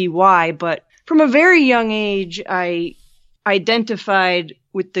you'll see why, but from a very young age, I identified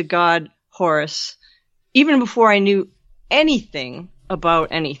with the god Horus, even before I knew anything about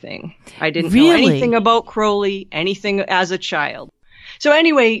anything. I didn't know anything about Crowley, anything as a child. So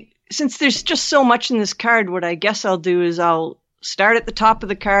anyway, since there's just so much in this card, what I guess I'll do is I'll start at the top of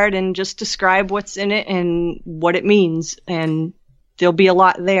the card and just describe what's in it and what it means. And there'll be a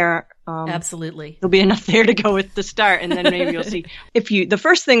lot there. Absolutely. There'll be enough there to go with the start, and then maybe you'll see. The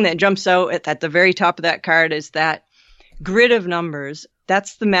first thing that jumps out at the very top of that card is that grid of numbers.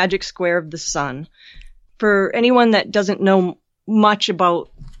 That's the magic square of the sun. For anyone that doesn't know much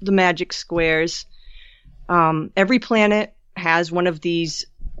about the magic squares, every planet has one of these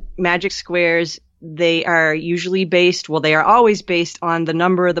magic squares. They are usually they are always based on the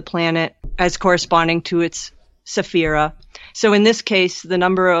number of the planet as corresponding to its Sephira. So in this case, the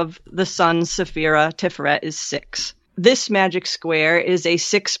number of the sun's Sephira, Tiferet, is 6. This magic square is a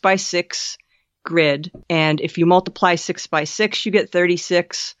 6x6 grid. And if you multiply 6 by 6, you get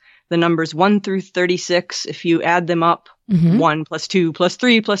 36. The numbers 1 through 36, if you add them up, 1 plus 2 plus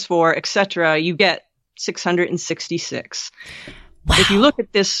 3 plus 4, etc., you get 666. Wow. If you look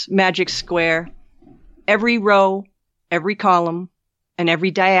at this magic square, every row, every column, and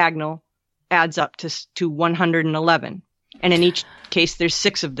every diagonal adds up to 111. And in each case, there's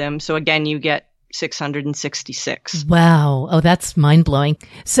 6 of them. So again, you get 666. Wow. Oh, that's mind-blowing.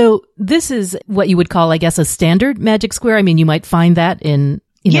 So this is what you would call, I guess, a standard magic square. I mean, you might find that in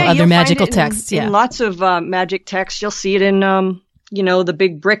other magical texts. In lots of magic texts. You'll see it in, the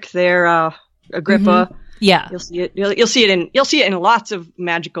big brick there, Agrippa. Mm-hmm. Yeah. You'll see it in lots of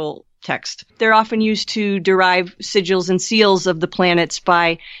magical text. They're often used to derive sigils and seals of the planets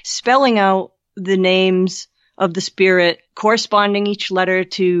by spelling out the names of the spirit, corresponding each letter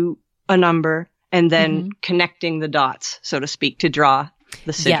to a number, and then connecting the dots, so to speak, to draw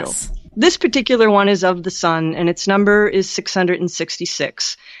the sigil. Yes. This particular one is of the sun, and its number is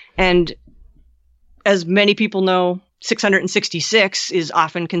 666. And as many people know, 666 is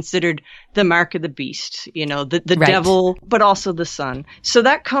often considered the mark of the beast, the devil, but also the sun. So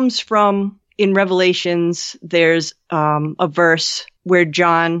that comes from, in Revelations, there's a verse where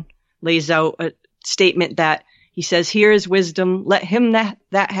John lays out a statement that he says, "Here is wisdom. Let him that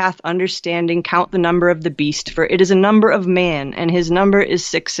hath understanding count the number of the beast, for it is a number of man, and his number is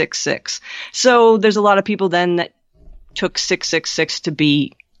 666. So there's a lot of people then that took 666 to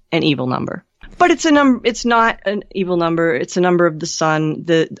be an evil number. But it's a number. It's not an evil number. It's a number of the sun.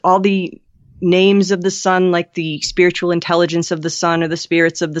 All the names of the sun, like the spiritual intelligence of the sun or the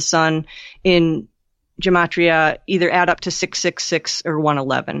spirits of the sun in gematria either add up to 666 or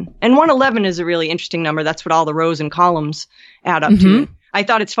 111. And 111 is a really interesting number. That's what all the rows and columns add up to. I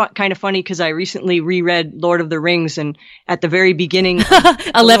thought it's kind of funny because I recently reread Lord of the Rings, and at the very beginning,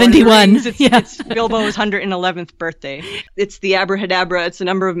 11-1. It's Bilbo's 111th birthday. It's the abracadabra. It's the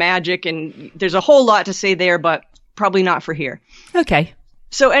number of magic, and there's a whole lot to say there, but probably not for here. Okay.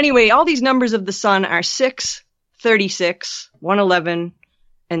 So anyway, all these numbers of the sun are 6, 36, 111,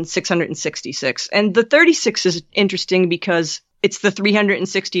 and 666. And the 36 is interesting because it's the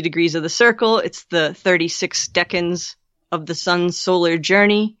 360 degrees of the circle. It's the 36 decans of the sun's solar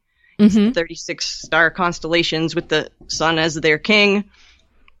journey. It's the 36 star constellations with the sun as their king.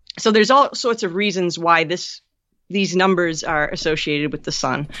 So there's all sorts of reasons why these numbers are associated with the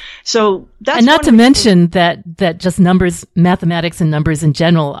sun. So that's, and not to mention that just numbers, mathematics and numbers in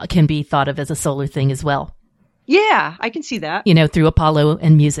general can be thought of as a solar thing as well. Yeah, I can see that. Through Apollo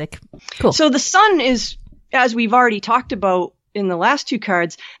and music. Cool. So the sun is, as we've already talked about in the last two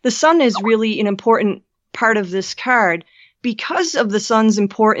cards, the sun is really an important part of this card because of the sun's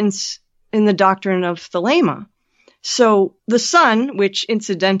importance in the doctrine of thelema. So the sun, which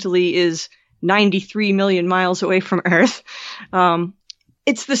incidentally is 93 million miles away from Earth,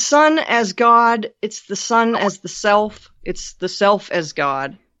 it's the sun as God, it's the sun as the self, it's the self as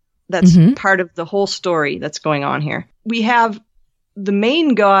God. That's part of the whole story that's going on here. We have the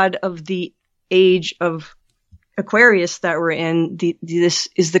main god of the age of Aquarius that we're in. This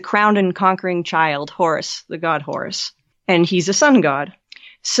is the crowned and conquering child, Horus, the god Horus. And he's a sun god.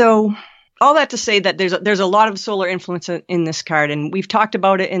 So all that to say that there's a lot of solar influence in this card, and we've talked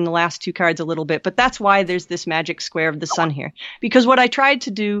about it in the last two cards a little bit, but that's why there's this magic square of the sun here. Because what I tried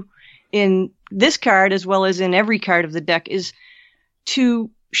to do in this card, as well as in every card of the deck, is to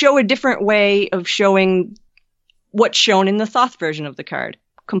show a different way of showing what's shown in the Thoth version of the card.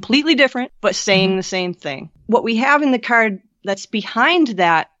 Completely different, but saying the same thing. What we have in the card that's behind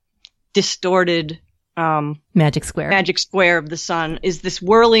that distorted magic square of the sun is this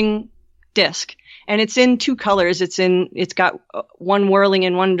whirling disc, and it's in two colors. It's got one whirling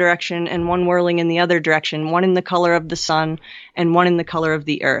in one direction and one whirling in the other direction, one in the color of the sun and one in the color of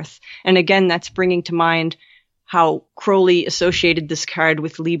the earth. And again, that's bringing to mind how Crowley associated this card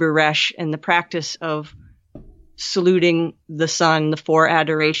with Liber Resh and the practice of saluting the sun, the four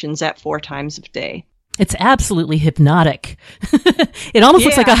adorations at 4 times of day. It's absolutely hypnotic. It almost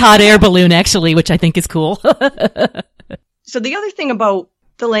looks like a hot air balloon, actually, which I think is cool. So the other thing about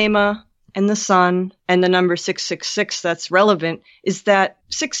thelema and the sun and the number 666 that's relevant is that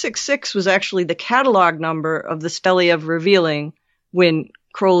 666 was actually the catalog number of the Stele of Revealing when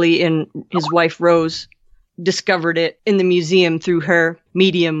Crowley and his wife Rose discovered it in the museum through her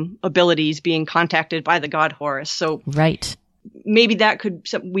medium abilities being contacted by the god Horus. So right. Maybe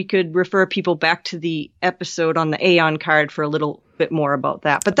we could refer people back to the episode on the Aeon card for a little bit more about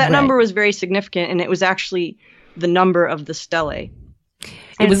that. But that number was very significant, and it was actually the number of the stele.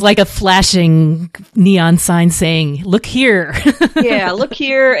 It was like a flashing neon sign saying, "Look here." Yeah, look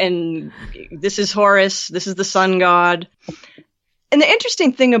here, and this is Horus, this is the sun god. And the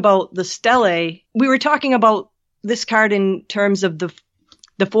interesting thing about the stele, we were talking about this card in terms of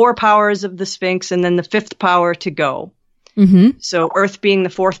the 4 powers of the Sphinx and then the 5th power to go. Mm-hmm. So Earth being the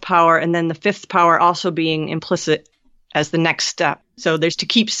 4th power and then the 5th power also being implicit as the next step. So there's to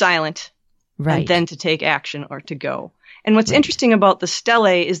keep silent and then to take action or to go. And what's interesting about the stele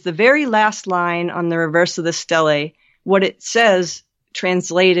is the very last line on the reverse of the stele. What it says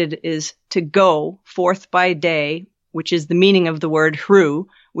translated is to go forth by day, which is the meaning of the word Hru,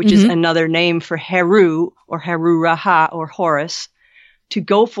 which is another name for Heru or Heru Raha or Horus, to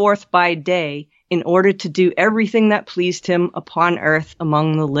go forth by day in order to do everything that pleased him upon earth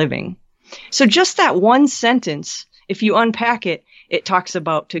among the living. So just that one sentence, if you unpack it, it talks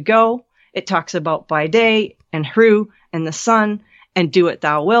about to go, it talks about by day and Hru and the sun and do it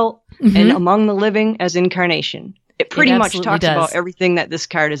thou wilt and among the living as incarnation. It pretty much talks about everything that this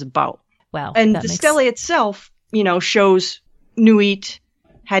card is about. Wow. And the stele itself, shows Nuit,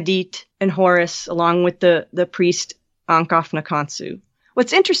 Hadit, and Horus along with the priest Ankhaf Nakhonsu.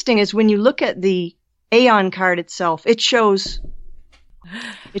 What's interesting is when you look at the Aeon card itself, it shows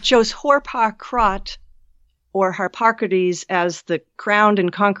Horpa Krat or Harpocrates as the crowned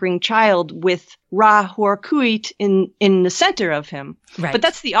and conquering child with Ra Horkuit in the center of him. Right. But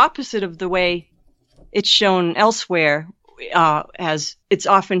that's the opposite of the way it's shown elsewhere, as it's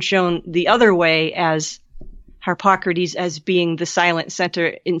often shown the other way as Harpocrates as being the silent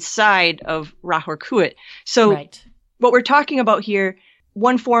center inside of Ra Horkuit. So what we're talking about here,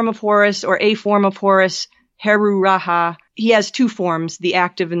 one form of Horus or a form of Horus Heru Raha. He has two forms, the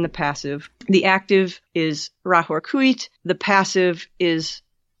active and the passive. The active is Rahor-Kuit. The passive is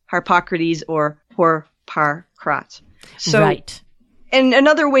Harpocrates or Hor-Par-Krat. So, right. And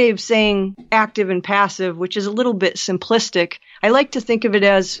another way of saying active and passive, which is a little bit simplistic, I like to think of it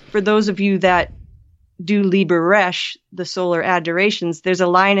as, for those of you that do Liber Resh, the solar adorations, there's a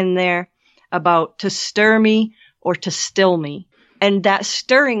line in there about to stir me or to still me. And that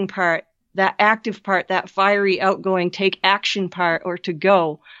stirring part, that active part, that fiery, outgoing, take action part, or to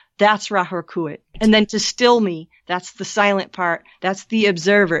go, that's Rahor-Kuit. And then to still me, that's the silent part. That's the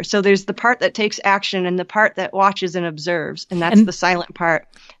observer. So there's the part that takes action and the part that watches and observes. And that's the silent part.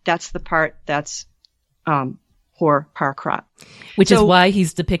 That's the part that's Hor-Par-Krat. Which is why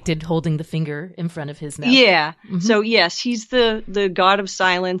he's depicted holding the finger in front of his mouth. Yeah. Mm-hmm. So yes, he's the god of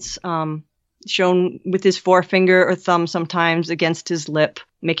silence, shown with his forefinger or thumb sometimes against his lip,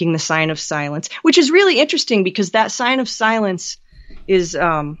 making the sign of silence, which is really interesting because that sign of silence is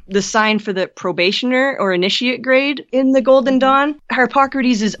the sign for the probationer or initiate grade in the Golden Dawn.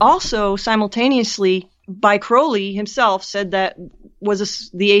 Harpocrates is also simultaneously, by Crowley himself, said that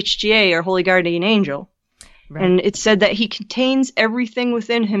was the HGA or Holy Guardian Angel. Right. And it said that he contains everything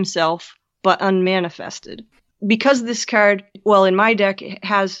within himself but unmanifested. Because this card, well, in my deck, it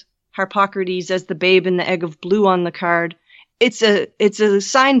has Harpocrates as the babe in the egg of blue on the card. It's a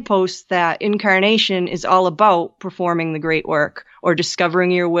signpost that incarnation is all about performing the great work or discovering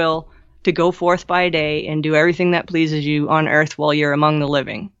your will to go forth by day and do everything that pleases you on earth while you're among the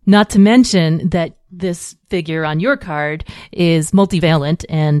living. Not to mention that this figure on your card is multivalent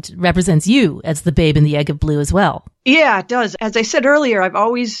and represents you as the babe in the egg of blue as well. Yeah, it does. As I said earlier, I've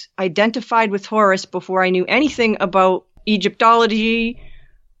always identified with Horus before I knew anything about Egyptology,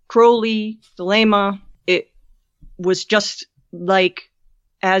 Crowley, Thelema. It was just like,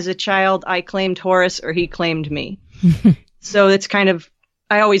 as a child, I claimed Horus or he claimed me. So it's kind of,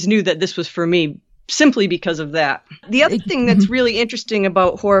 I always knew that this was for me simply because of that. The other thing that's really interesting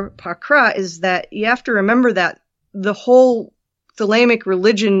about Hor-Par-Krat is that you have to remember that the whole Thelemic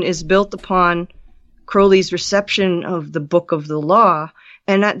religion is built upon Crowley's reception of the Book of the Law.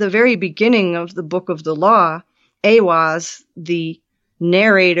 And at the very beginning of the Book of the Law, Aiwaz, the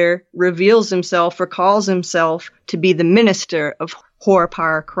narrator, reveals himself or calls himself to be the minister of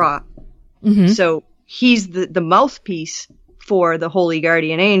Hor-Par-Krat. Mm-hmm. So he's the mouthpiece for the Holy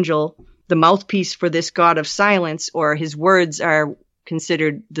Guardian Angel, the mouthpiece for this god of silence, or his words are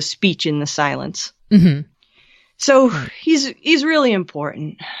considered the speech in the silence. Mm-hmm. So he's really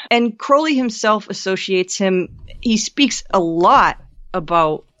important. And Crowley himself associates him, he speaks a lot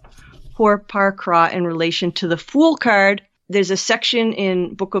about Hor-Par-Krat in relation to the Fool card. There's a section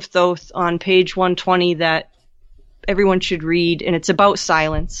in Book of Thoth on page 120 that everyone should read, and it's about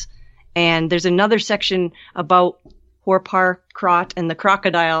silence. And there's another section about Hor-Par-Krat and the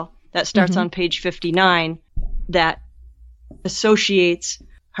crocodile that starts on page 59 that associates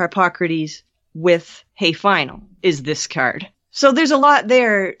Harpocrates with Hey Final, is this card. So there's a lot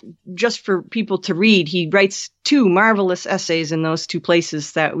there just for people to read. He writes two marvelous essays in those two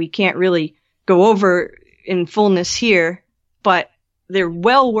places that we can't really go over in fullness here, but they're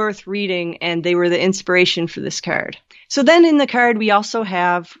well worth reading, and they were the inspiration for this card. So then in the card, we also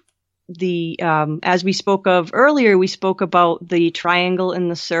have the, as we spoke of earlier, we spoke about the triangle and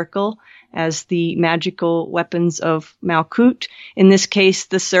the circle as the magical weapons of Malkut. In this case,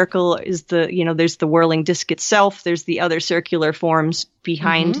 the circle is there's the whirling disc itself. There's the other circular forms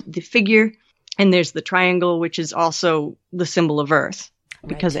behind the figure. And there's the triangle, which is also the symbol of Earth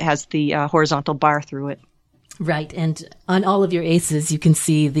because it has the horizontal bar through it. Right. And on all of your aces, you can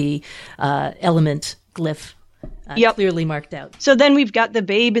see the element glyph clearly marked out. So then we've got the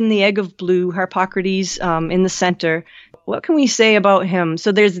babe in the egg of blue, Harpocrates, in the center. What can we say about him?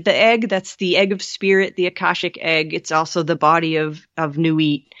 So there's the egg, that's the egg of spirit, the Akashic egg. It's also the body of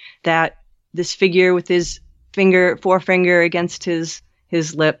Nuit, that this figure with his forefinger against his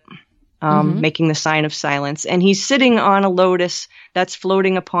lip, making the sign of silence. And he's sitting on a lotus that's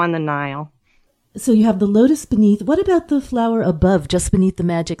floating upon the Nile. So you have the lotus beneath. What about the flower above, just beneath the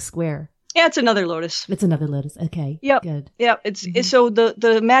magic square? Yeah, it's another lotus. It's another lotus. Okay. Yep. Good. Yep. It's so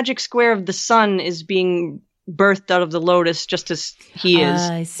the magic square of the sun is being birthed out of the lotus just as he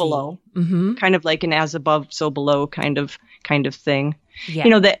is below. Mm-hmm. Kind of like an as above, so below kind of thing.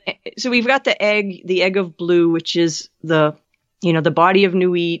 Yeah. So we've got the egg of blue, which is the body of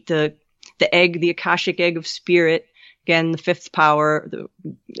Nuit, the egg, the Akashic egg of spirit. Again, the fifth power,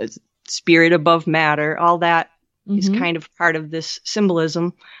 the spirit above matter. All that is kind of part of this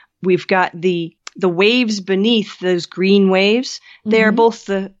symbolism. We've got the waves beneath, those green waves. They're both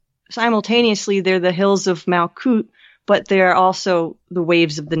the simultaneously they're the hills of Malkut, but they're also the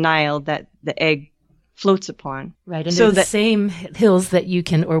waves of the Nile that the egg floats upon. Right, and so they're the same hills that you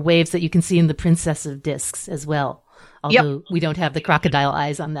can, or waves that you can see in the Princess of Discs as well. Although we don't have the crocodile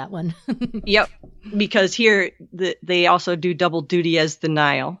eyes on that one. Yep, because here they also do double duty as the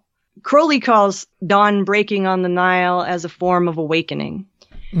Nile. Crowley calls dawn breaking on the Nile as a form of awakening.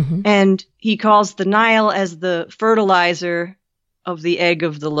 Mm-hmm. And he calls the Nile as the fertilizer of the egg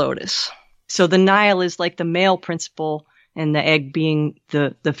of the lotus. So the Nile is like the male principle and the egg being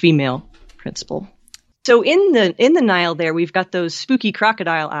the female principle. So in the Nile there, we've got those spooky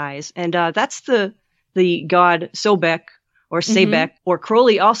crocodile eyes, and that's the god Sobek or Sebek, or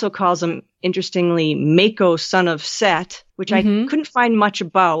Crowley also calls him, interestingly, Mako, son of Set, which I couldn't find much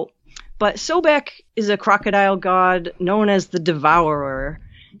about. But Sobek is a crocodile god known as the Devourer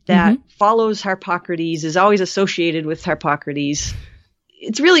that follows Harpocrates, is always associated with Harpocrates.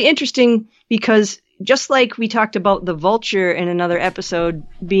 It's really interesting because just like we talked about the vulture in another episode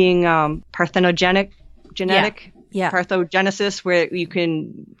being parthenogenetic, parthogenesis, where you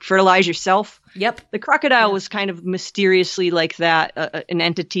can fertilize yourself. Yep. The crocodile was kind of mysteriously like that, an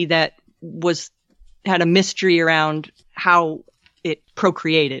entity that had a mystery around how it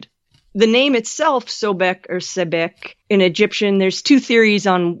procreated. The name itself, Sobek or Sebek, in Egyptian, there's two theories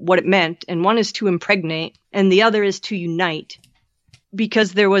on what it meant, and one is to impregnate, and the other is to unite.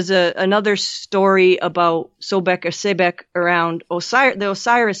 Because there was another story about Sobek or Sebek around the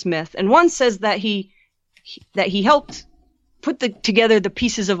Osiris myth, and one says that he helped put together the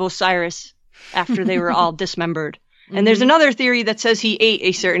pieces of Osiris after they were all dismembered. And there's another theory that says he ate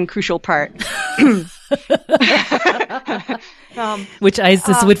a certain crucial part. Which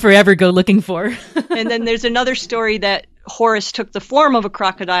Isis would forever go looking for. And then there's another story that Horus took the form of a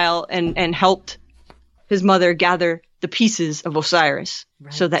crocodile and helped his mother gather the pieces of Osiris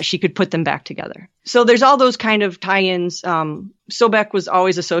so that she could put them back together. So there's all those kind of tie-ins. Sobek was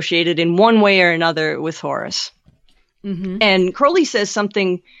always associated in one way or another with Horus. And Crowley says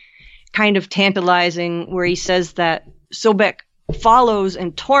something kind of tantalizing where he says that Sobek follows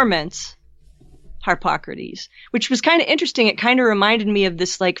and torments Harpocrates, which was kind of interesting. It kind of reminded me of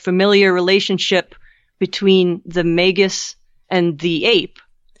this like familiar relationship between the Magus and the ape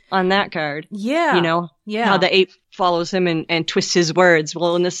on that card. Yeah. You know, how the ape follows him and twists his words.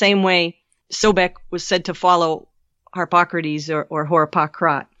 Well, in the same way, Sobek was said to follow Harpocrates or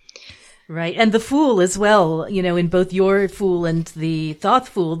Horapokrat. Right. And the Fool as well, you know, in both your Fool and the Thoth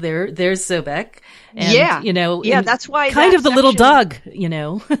Fool, there's Sobek. And, you know, that's why kind of the little dog, you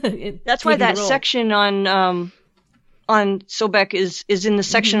know. That's why that section on Sobek is in the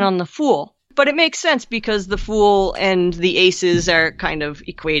section on the Fool. But it makes sense because the Fool and the aces are kind of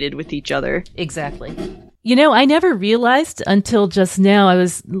equated with each other. Exactly. You know, I never realized until just now. I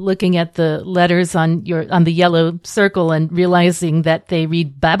was looking at the letters on the yellow circle and realizing that they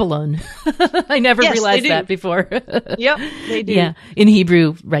read Babylon. I never realized that before. Yep, they do. Yeah, in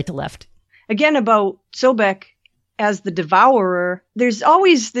Hebrew, right to left. Again, about Sobek as the devourer, there's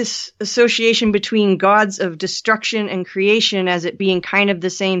always this association between gods of destruction and creation as it being kind of the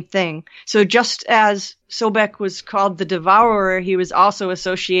same thing. So just as Sobek was called the devourer, he was also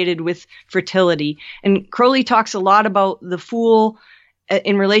associated with fertility. And Crowley talks a lot about the Fool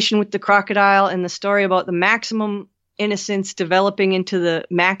in relation with the crocodile and the story about the maximum innocence developing into the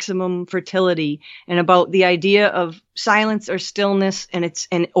maximum fertility, and about the idea of silence or stillness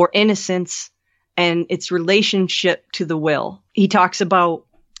or innocence and its relationship to the will. He talks about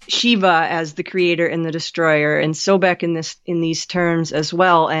Shiva as the creator and the destroyer, and Sobek in these terms as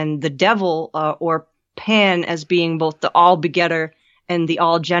well, and the devil or Pan as being both the all-begetter and the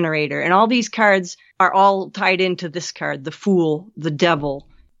all-generator. And all these cards are all tied into this card, the Fool, the devil.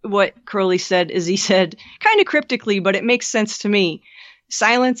 What Crowley said is, he said, kind of cryptically, but it makes sense to me,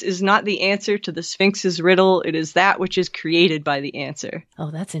 silence is not the answer to the Sphinx's riddle. It is that which is created by the answer. Oh,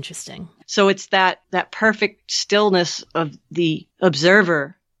 that's interesting. So it's that perfect stillness of the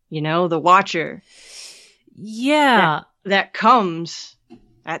observer, you know, the watcher. Yeah. That comes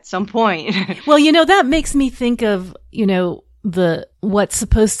at some point. Well, you know, that makes me think of, you know, what's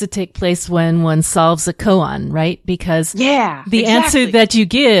supposed to take place when one solves a koan, right? Because the answer that you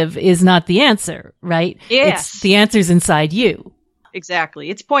give is not the answer, right? Yes. The answer's inside you. Exactly.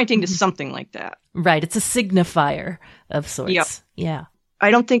 It's pointing to something like that. Right. It's a signifier of sorts. Yep. Yeah.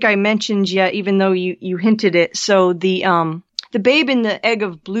 I don't think I mentioned yet, even though you hinted it. So the babe in the egg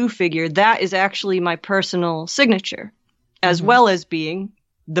of blue figure, that is actually my personal signature, as well as being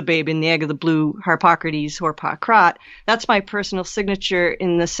the babe in the egg of the blue Harpocrates, Horapokrat. That's my personal signature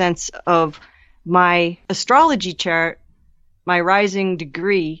in the sense of my astrology chart. My rising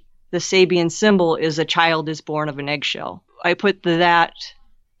degree the Sabian symbol is a child is born of an eggshell. I put that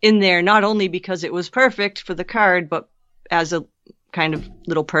in there not only because it was perfect for the card, but as a kind of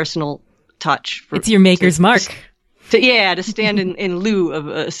little personal touch. It's your maker's mark. To stand in lieu of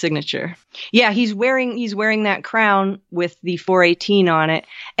a signature. Yeah, he's wearing that crown with the 418 on it.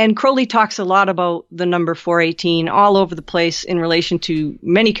 And Crowley talks a lot about the number 418 all over the place in relation to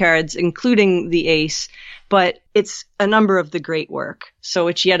many cards, including the ace. But it's a number of the great work. So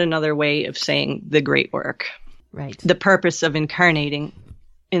it's yet another way of saying the great work. Right. The purpose of incarnating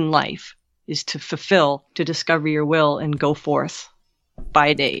in life is to fulfill, to discover your will and go forth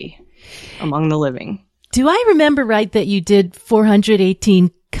by day among the living. Do I remember right that you did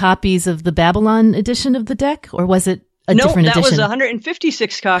 418 copies of the Babylon edition of the deck, or was it a different edition? No, that was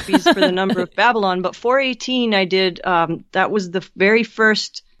 156 copies for the number of Babylon, but 418 I did, that was the very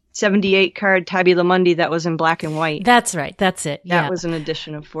first 78 card Tabula Mundi that was in black and white. That's right, that's it. Yeah. That was an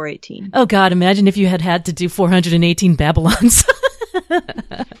edition of 418. Oh God, imagine if you had to do 418 Babylons.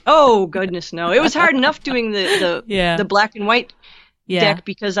 Oh goodness, no. It was hard enough doing the black and white deck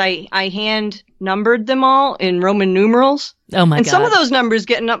because I hand numbered them all in Roman numerals. Oh my God. And some of those numbers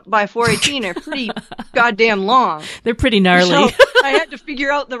getting up by 418 are pretty goddamn long. They're pretty gnarly. So I had to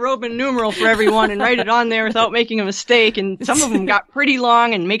figure out the Roman numeral for everyone and write it on there without making a mistake. And some of them got pretty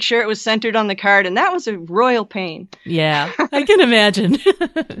long and make sure it was centered on the card. And that was a royal pain. Yeah, I can imagine.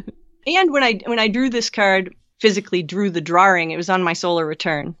 And when I drew this card, physically drew the drawing, it was on my solar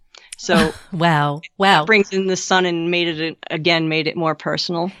return. So wow. That brings in the sun and made it more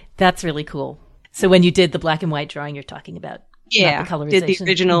personal. That's really cool. So when you did the black and white drawing you're talking about, yeah, not the colorization. Did the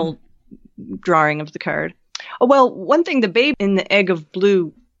original drawing of the card. Oh, well, one thing, the babe in the egg of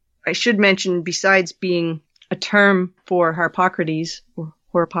blue, I should mention, besides being a term for Harpocrates or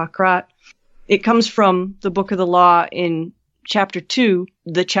Horpokrat, it comes from the Book of the Law in chapter 2,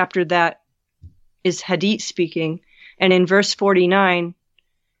 the chapter that is Hadith speaking, and in verse 49.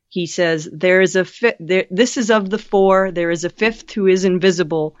 He says, this is of the four, there is a fifth who is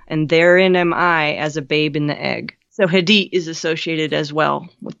invisible, and therein am I as a babe in the egg. So Hadith is associated as well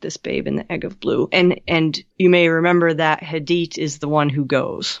with this babe in the egg of blue. And you may remember that Hadith is the one who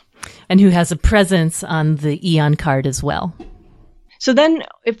goes. And who has a presence on the Eon card as well. So then,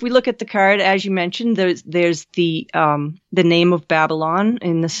 if we look at the card, as you mentioned, there's the name of Babylon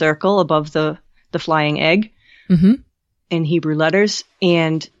in the circle above the flying egg in Hebrew letters.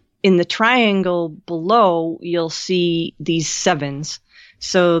 And in the triangle below, you'll see these sevens.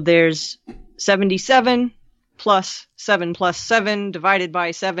 So there's 77 plus 7 divided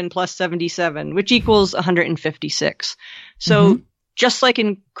by 7 plus 77, which equals 156. So just like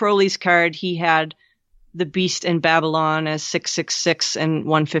in Crowley's card, he had the beast and Babylon as 666 and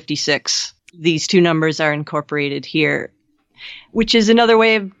 156. These two numbers are incorporated here, which is another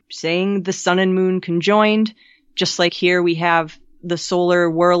way of saying the sun and moon conjoined. Just like here we have the solar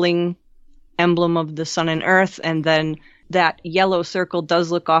whirling emblem of the sun and earth, and then that yellow circle does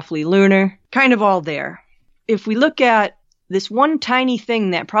look awfully lunar. Kind of all there. If we look at this one tiny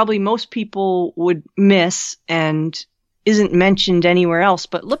thing that probably most people would miss and isn't mentioned anywhere else,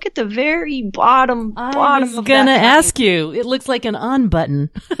 but look at the very bottom of that. I was going to ask you. It looks like an on button.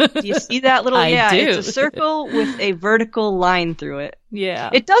 Do you see that little? I do. It's a circle with a vertical line through it.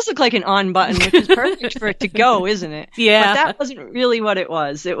 Yeah. It does look like an on button, which is perfect for it to go, isn't it? Yeah. But that wasn't really what it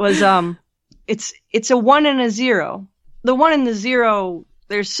was. It was, it's a 1 and a 0. The 1 and the 0,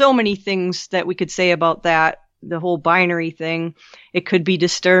 there's so many things that we could say about that. The whole binary thing. It could be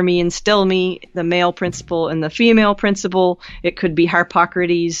distur me and still me, the male principle and the female principle. It could be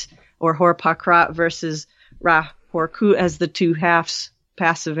Harpocrates or Horpokrat versus Ra Horkut as the two halves,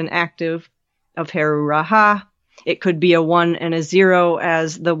 passive and active, of Heru Raha. It could be a 1 and a 0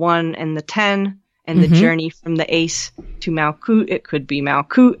 as the 1 and the 10, and the journey from the ace to Malkut. It could be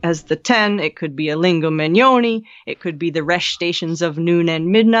Malkut as the 10. It could be a Lingam Magnoni. It could be the Resh stations of noon and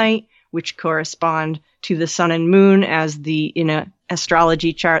midnight, which correspond to the sun and moon, as in an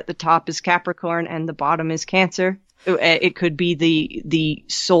astrology chart, the top is Capricorn and the bottom is Cancer. It could be the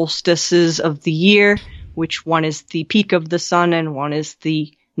solstices of the year, which one is the peak of the sun and one is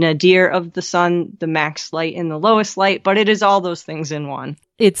the nadir of the sun, the max light and the lowest light, but it is all those things in one.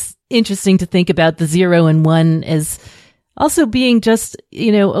 It's interesting to think about the 0 and 1 as also being just,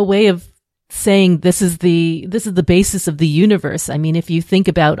 a way of saying this is the basis of the universe. I mean, if you think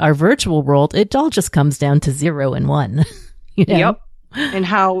about our virtual world, it all just comes down to 0 and 1. Yep. And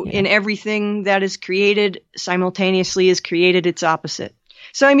how in everything that is created simultaneously is created its opposite.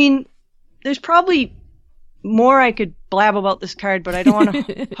 So, I mean, there's probably more I could blab about this card, but I don't want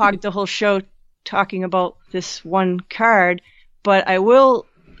to hog the whole show talking about this one card. But I will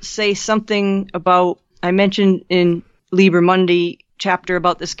say something about, I mentioned in Liber Mundi chapter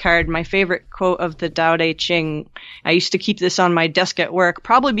about this card, my favorite quote of the Tao Te Ching. I used to keep this on my desk at work,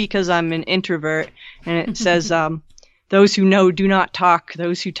 probably because I'm an introvert, and it says, those who know do not talk,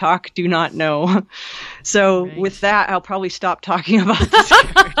 those who talk do not know. So with that, I'll probably stop talking about this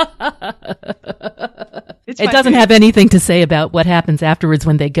card. It doesn't have anything to say about what happens afterwards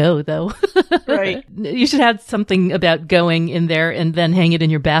when they go, though. Right. You should have something about going in there and then hang it in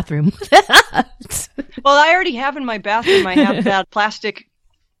your bathroom. Well, I already have in my bathroom, I have that plastic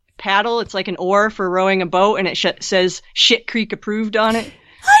paddle. It's like an oar for rowing a boat, and it says Shit Creek approved on it.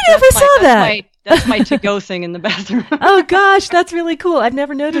 I never saw that. That's my to-go thing in the bathroom. Oh, gosh, that's really cool. I've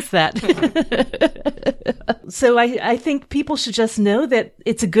never noticed that. So I think people should just know that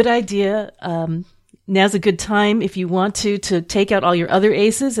it's a good idea. Now's a good time, if you want to take out all your other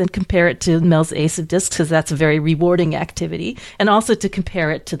aces and compare it to Mel's Ace of Discs, because that's a very rewarding activity. And also to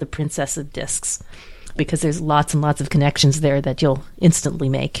compare it to the Princess of Discs, because there's lots and lots of connections there that you'll instantly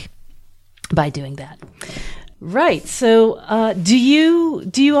make by doing that. Right. So, do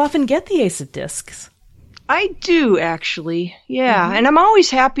you often get the Ace of Discs? I do, actually. Yeah. Mm-hmm. And I'm always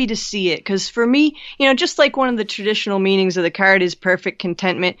happy to see it, because for me, just like one of the traditional meanings of the card is perfect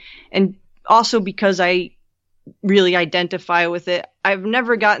contentment, and also because I really identify with it, I've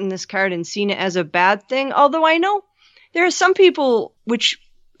never gotten this card and seen it as a bad thing. Although I know there are some people, which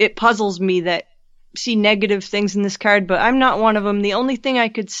it puzzles me, that see negative things in this card, but I'm not one of them. The only thing I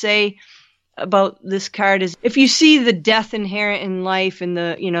could say about this card is if you see the death inherent in life and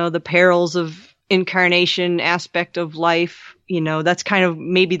the perils of incarnation aspect of life, that's kind of,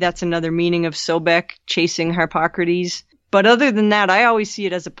 maybe that's another meaning of Sobek chasing Harpocrates. But other than that, I always see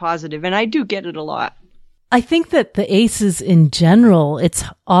it as a positive, and I do get it a lot. I think that the aces in general, it's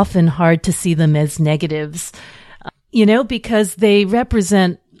often hard to see them as negatives, because they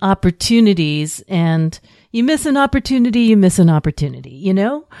represent opportunities, and you miss an opportunity,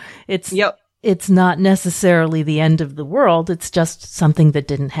 Yep. It's not necessarily the end of the world. It's just something that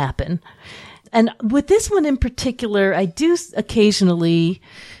didn't happen. And with this one in particular, I do occasionally,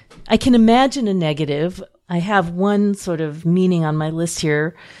 I can imagine a negative. I have one sort of meaning on my list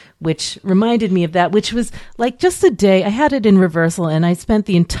here, which reminded me of that, which was like just a day. I had it in reversal, and I spent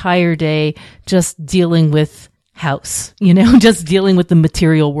the entire day just dealing with house, just dealing with the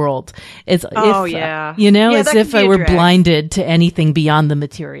material world. As if I were blinded to anything beyond the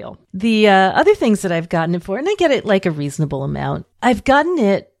material. The other things that I've gotten it for, and I get it like a reasonable amount, I've gotten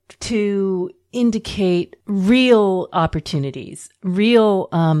it to indicate real opportunities, real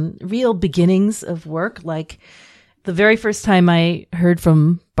beginnings of work. Like the very first time I heard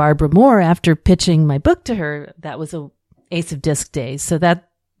from Barbara Moore after pitching my book to her, that was a Ace of Disc days. So that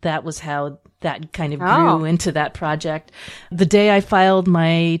was how that kind of grew into that project. The day I filed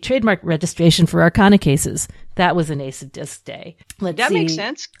my trademark registration for Arcana cases, that was an Ace of Disc day. That makes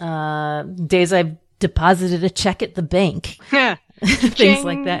sense. Days I've deposited a check at the bank. Things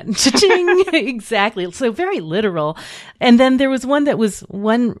like that. Cha-ching! Exactly. So very literal. And then there was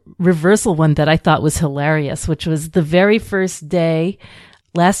one reversal one that I thought was hilarious, which was the very first day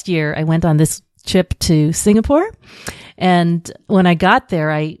last year. I went on this trip to Singapore, and when I got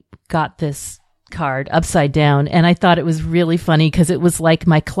there, I got this card upside down, and I thought it was really funny because it was like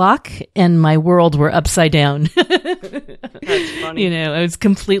my clock and my world were upside down. That's funny. I was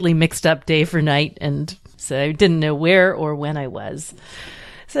completely mixed up day for night, and so I didn't know where or when I was.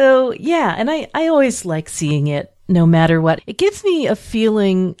 So yeah, and I always like seeing it no matter what. It gives me a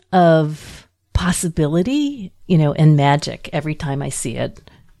feeling of possibility, and magic every time I see it.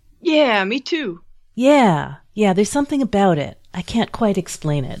 Yeah, me too. Yeah, there's something about it. I can't quite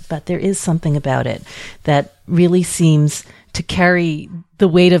explain it, but there is something about it that really seems to carry the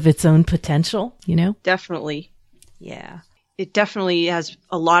weight of its own potential, Definitely. Yeah. It definitely has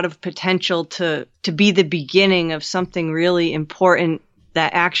a lot of potential to be the beginning of something really important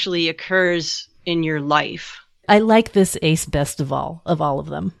that actually occurs in your life. I like this ace best of all of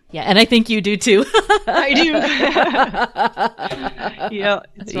them. Yeah, and I think you do too. I do. Yeah,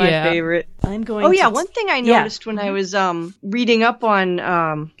 it's my favorite. I'm going one thing I noticed when I was reading up on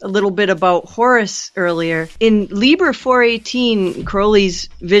a little bit about Horus earlier, in Liber 418, Crowley's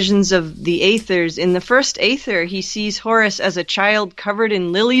Visions of the Aethers, in the first Aether, he sees Horus as a child covered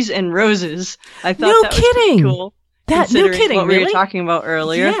in lilies and roses. I thought that was pretty cool. No kidding, what really? we were talking about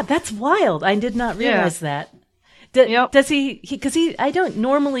earlier. Yeah, that's wild. I did not realize that. Does he, because I don't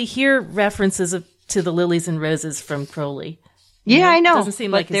normally hear references to the lilies and roses from Crowley. Yeah, I know. Doesn't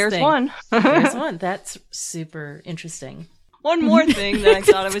seem like his there's thing. one. There's one. That's super interesting. One more thing that I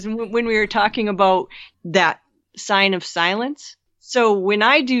thought of was when we were talking about that sign of silence. So when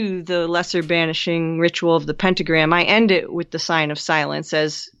I do the lesser banishing ritual of the pentagram, I end it with the sign of silence,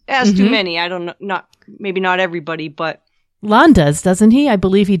 as do many. I don't know, maybe not everybody, but Lon does, doesn't he? I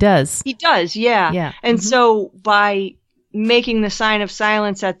believe he does. He does, yeah. Yeah. And so by making the sign of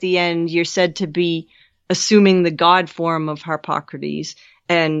silence at the end, you're said to be assuming the god form of Harpocrates.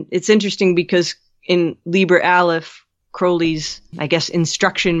 And it's interesting because in Liber Aleph, Crowley's, I guess,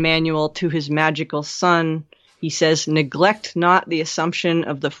 instruction manual to his magical son, he says, neglect not the assumption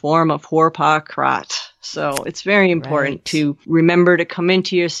of the form of Horpa-Krat. So it's very important to remember to come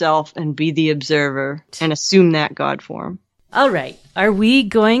into yourself and be the observer and assume that God form. All right. Are we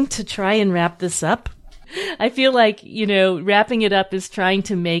going to try and wrap this up? I feel like, wrapping it up is trying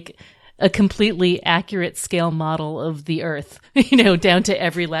to make a completely accurate scale model of the Earth, down to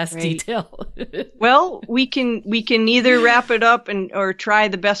every last detail. Well, we can either wrap it up or try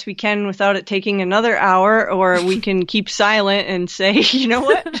the best we can without it taking another hour, or we can keep silent and say, you know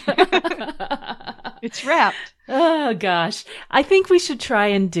what? It's wrapped. Oh, gosh. I think we should try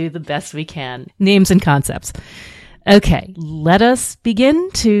and do the best we can. Names and concepts. Okay, let us begin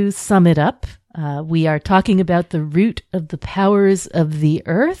to sum it up. We are talking about the root of the powers of the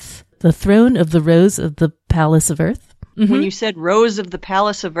Earth, the throne of the Rose of the Palace of Earth. Mm-hmm. When you said Rose of the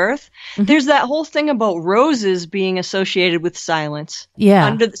Palace of Earth, there's that whole thing about roses being associated with silence. Yeah.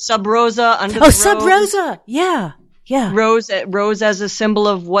 Under the sub rosa, the rose. Sub rosa. Yeah. Yeah. Rose as a symbol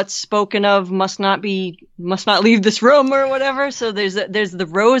of what's spoken of must not leave this room or whatever. So there's the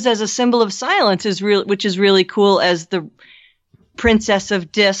rose as a symbol of silence which is really cool, as the Princess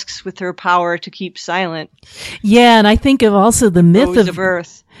of Discs with her power to keep silent. Yeah, and I think of also the myth of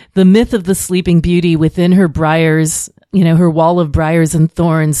Earth. The myth of the Sleeping Beauty within her briars, her wall of briars and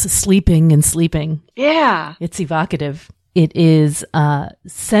thorns, sleeping and sleeping. Yeah. It's evocative. It is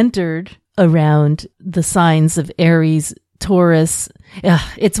centered around the signs of Aries, Taurus.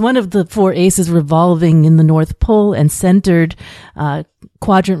 It's one of the four aces revolving in the North Pole and centered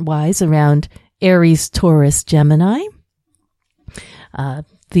quadrant-wise around Aries, Taurus, Gemini.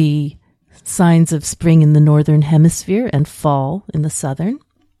 The signs of spring in the northern hemisphere and fall in the southern.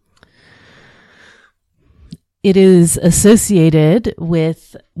 It is associated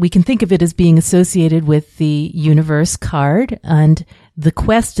with, we can think of it as being associated with the universe card and the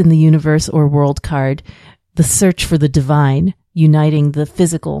quest in the universe or world card, the search for the divine, uniting the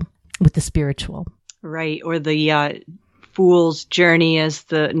physical with the spiritual. Right, or the fool's journey as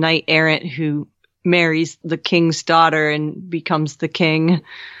the knight errant who marries the king's daughter and becomes the king.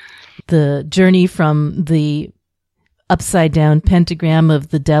 The journey from the upside down pentagram of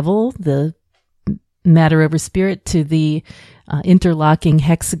the devil, the matter over spirit, to the interlocking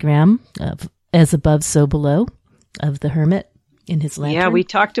hexagram of as above, so below of the hermit in his lantern. Yeah, we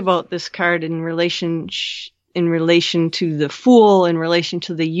talked about this card in relation to the fool, in relation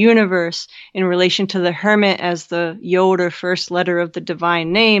to the universe, in relation to the hermit as the yod or first letter of the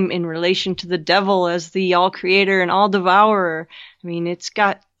divine name, in relation to the devil as the all creator and all devourer. I mean, it's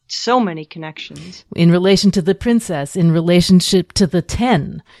got so many connections. In relation to the princess, in relationship to the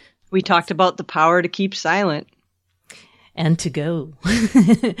 10. We talked about the power to keep silent. And to go.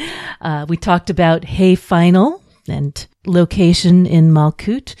 We talked about Hey Final and location in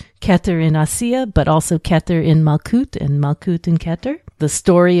Malkut, Keter in Asiya, but also Keter in Malkut and Malkut in Keter. The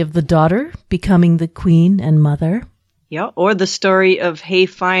story of the daughter becoming the queen and mother. Yeah, or the story of Hey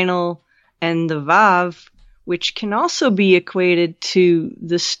Final and the Vav, which can also be equated to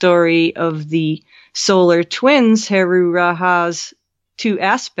the story of the solar twins, Heru Raha's two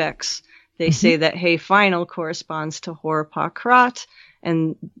aspects. They say that Hey Final corresponds to Horpa-Krat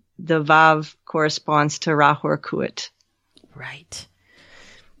and the Vav corresponds to Ra-Horkuit. Right.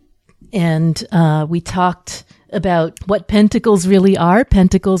 And we talked about what pentacles really are.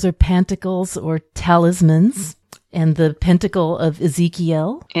 Pentacles are pantacles or talismans, and the pentacle of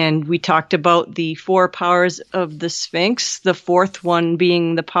Ezekiel. And we talked about the four powers of the Sphinx, the fourth one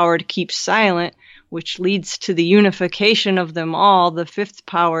being the power to keep silent, which leads to the unification of them all, the fifth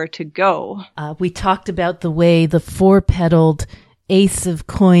power to go. We talked about the way the four-petaled ace of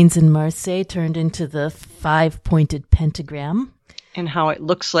coins in Marseille turned into the five-pointed pentagram. And how it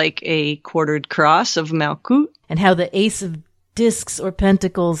looks like a quartered cross of Malkut. And how the ace of discs or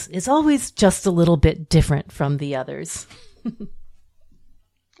pentacles is always just a little bit different from the others.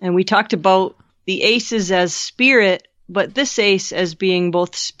 And we talked about the aces as spirit, but this ace as being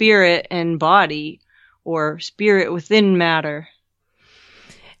both spirit and body, or spirit within matter.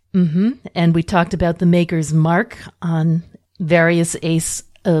 Mm-hmm. And we talked about the maker's mark on various ace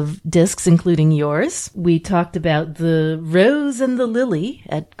of discs, including yours. We talked about the rose and the lily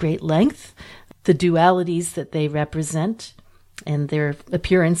at great length, the dualities that they represent, and their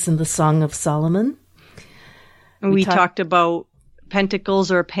appearance in the Song of Solomon. And we talked about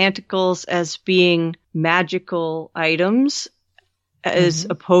pentacles or pantacles as being magical items as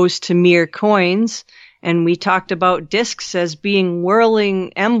opposed to mere coins. And we talked about discs as being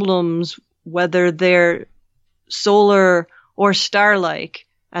whirling emblems, whether they're solar or star-like,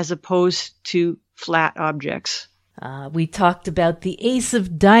 as opposed to flat objects. We talked about the Ace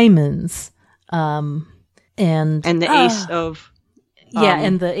of Diamonds, and the Ace of...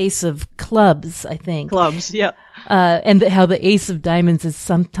 and the Ace of Clubs, I think. Clubs, yeah. And how the Ace of Diamonds is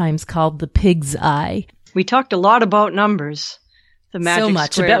sometimes called the pig's eye. We talked a lot about numbers. The magic so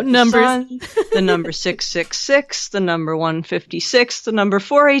much square about of the numbers. sun, the number 666, the number 156, the number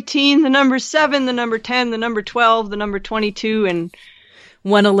 418, the number 7, the number 10, the number 12, the number 22, and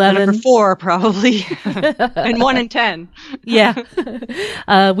 111. Number 4, probably. And 1 and 10.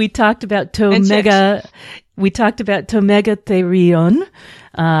 Yeah. We talked about Tomega. We talked about Tomega Therion,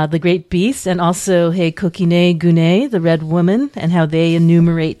 the great beast, and also Heikokine Gune, the red woman, and how they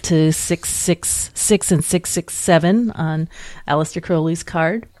enumerate to 666 and 667 on Aleister Crowley's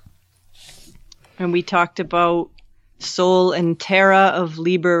card. And we talked about Sol and Terra of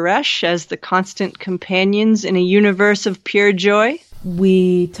Liber Resh as the constant companions in a universe of pure joy.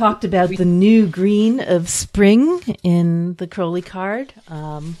 We talked about the new green of spring in the Crowley card,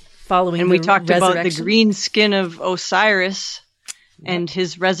 following. And we talked about the resurrection. green skin of Osiris and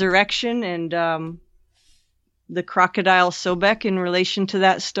his resurrection, and the crocodile Sobek in relation to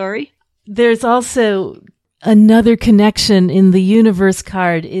that story. There's also another connection in the universe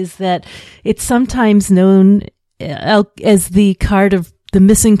card, is that it's sometimes known as the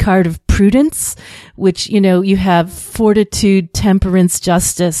missing card of prudence, which, you have fortitude, temperance,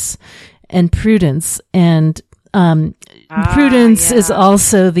 justice, and prudence. And prudence is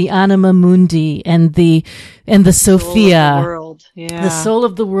also the anima mundi and the Sophia, the soul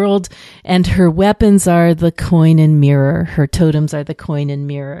of the world. And her weapons are the coin and mirror. Her totems are the coin and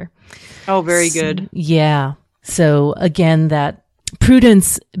mirror. Oh, very good. Yeah. So again, that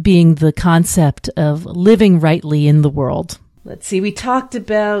prudence being the concept of living rightly in the world. Let's see, we talked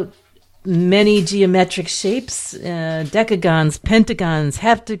about many geometric shapes, decagons, pentagons,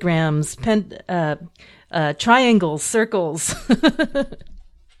 heptagrams, triangles, circles.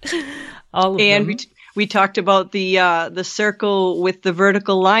 All of them. And we talked about the circle with the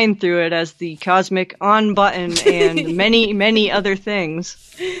vertical line through it as the cosmic on button and many, many other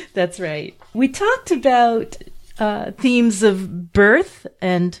things. That's right. We talked about themes of birth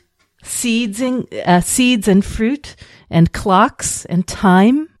and seeds and fruit and clocks and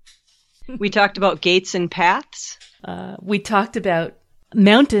time. We talked about gates and paths. We talked about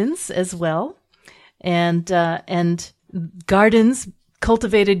mountains as well, and gardens,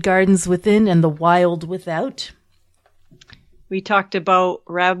 cultivated gardens within and the wild without. We talked about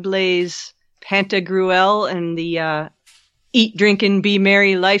Rabelais' Pantagruel and the eat, drink, and be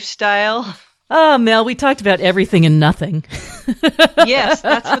merry lifestyle. Oh, Mel, we talked about everything and nothing. Yes,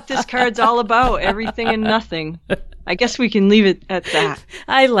 that's what this card's all about. Everything and nothing. I guess we can leave it at that.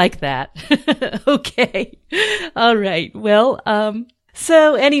 I like that. Okay. All right. Well,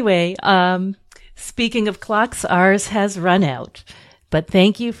 so anyway, speaking of clocks, ours has run out. But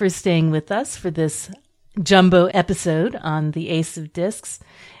thank you for staying with us for this jumbo episode on the Ace of Discs.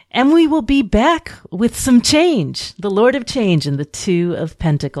 And we will be back with some change, the Lord of Change and the Two of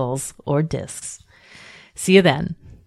Pentacles or Discs. See you then.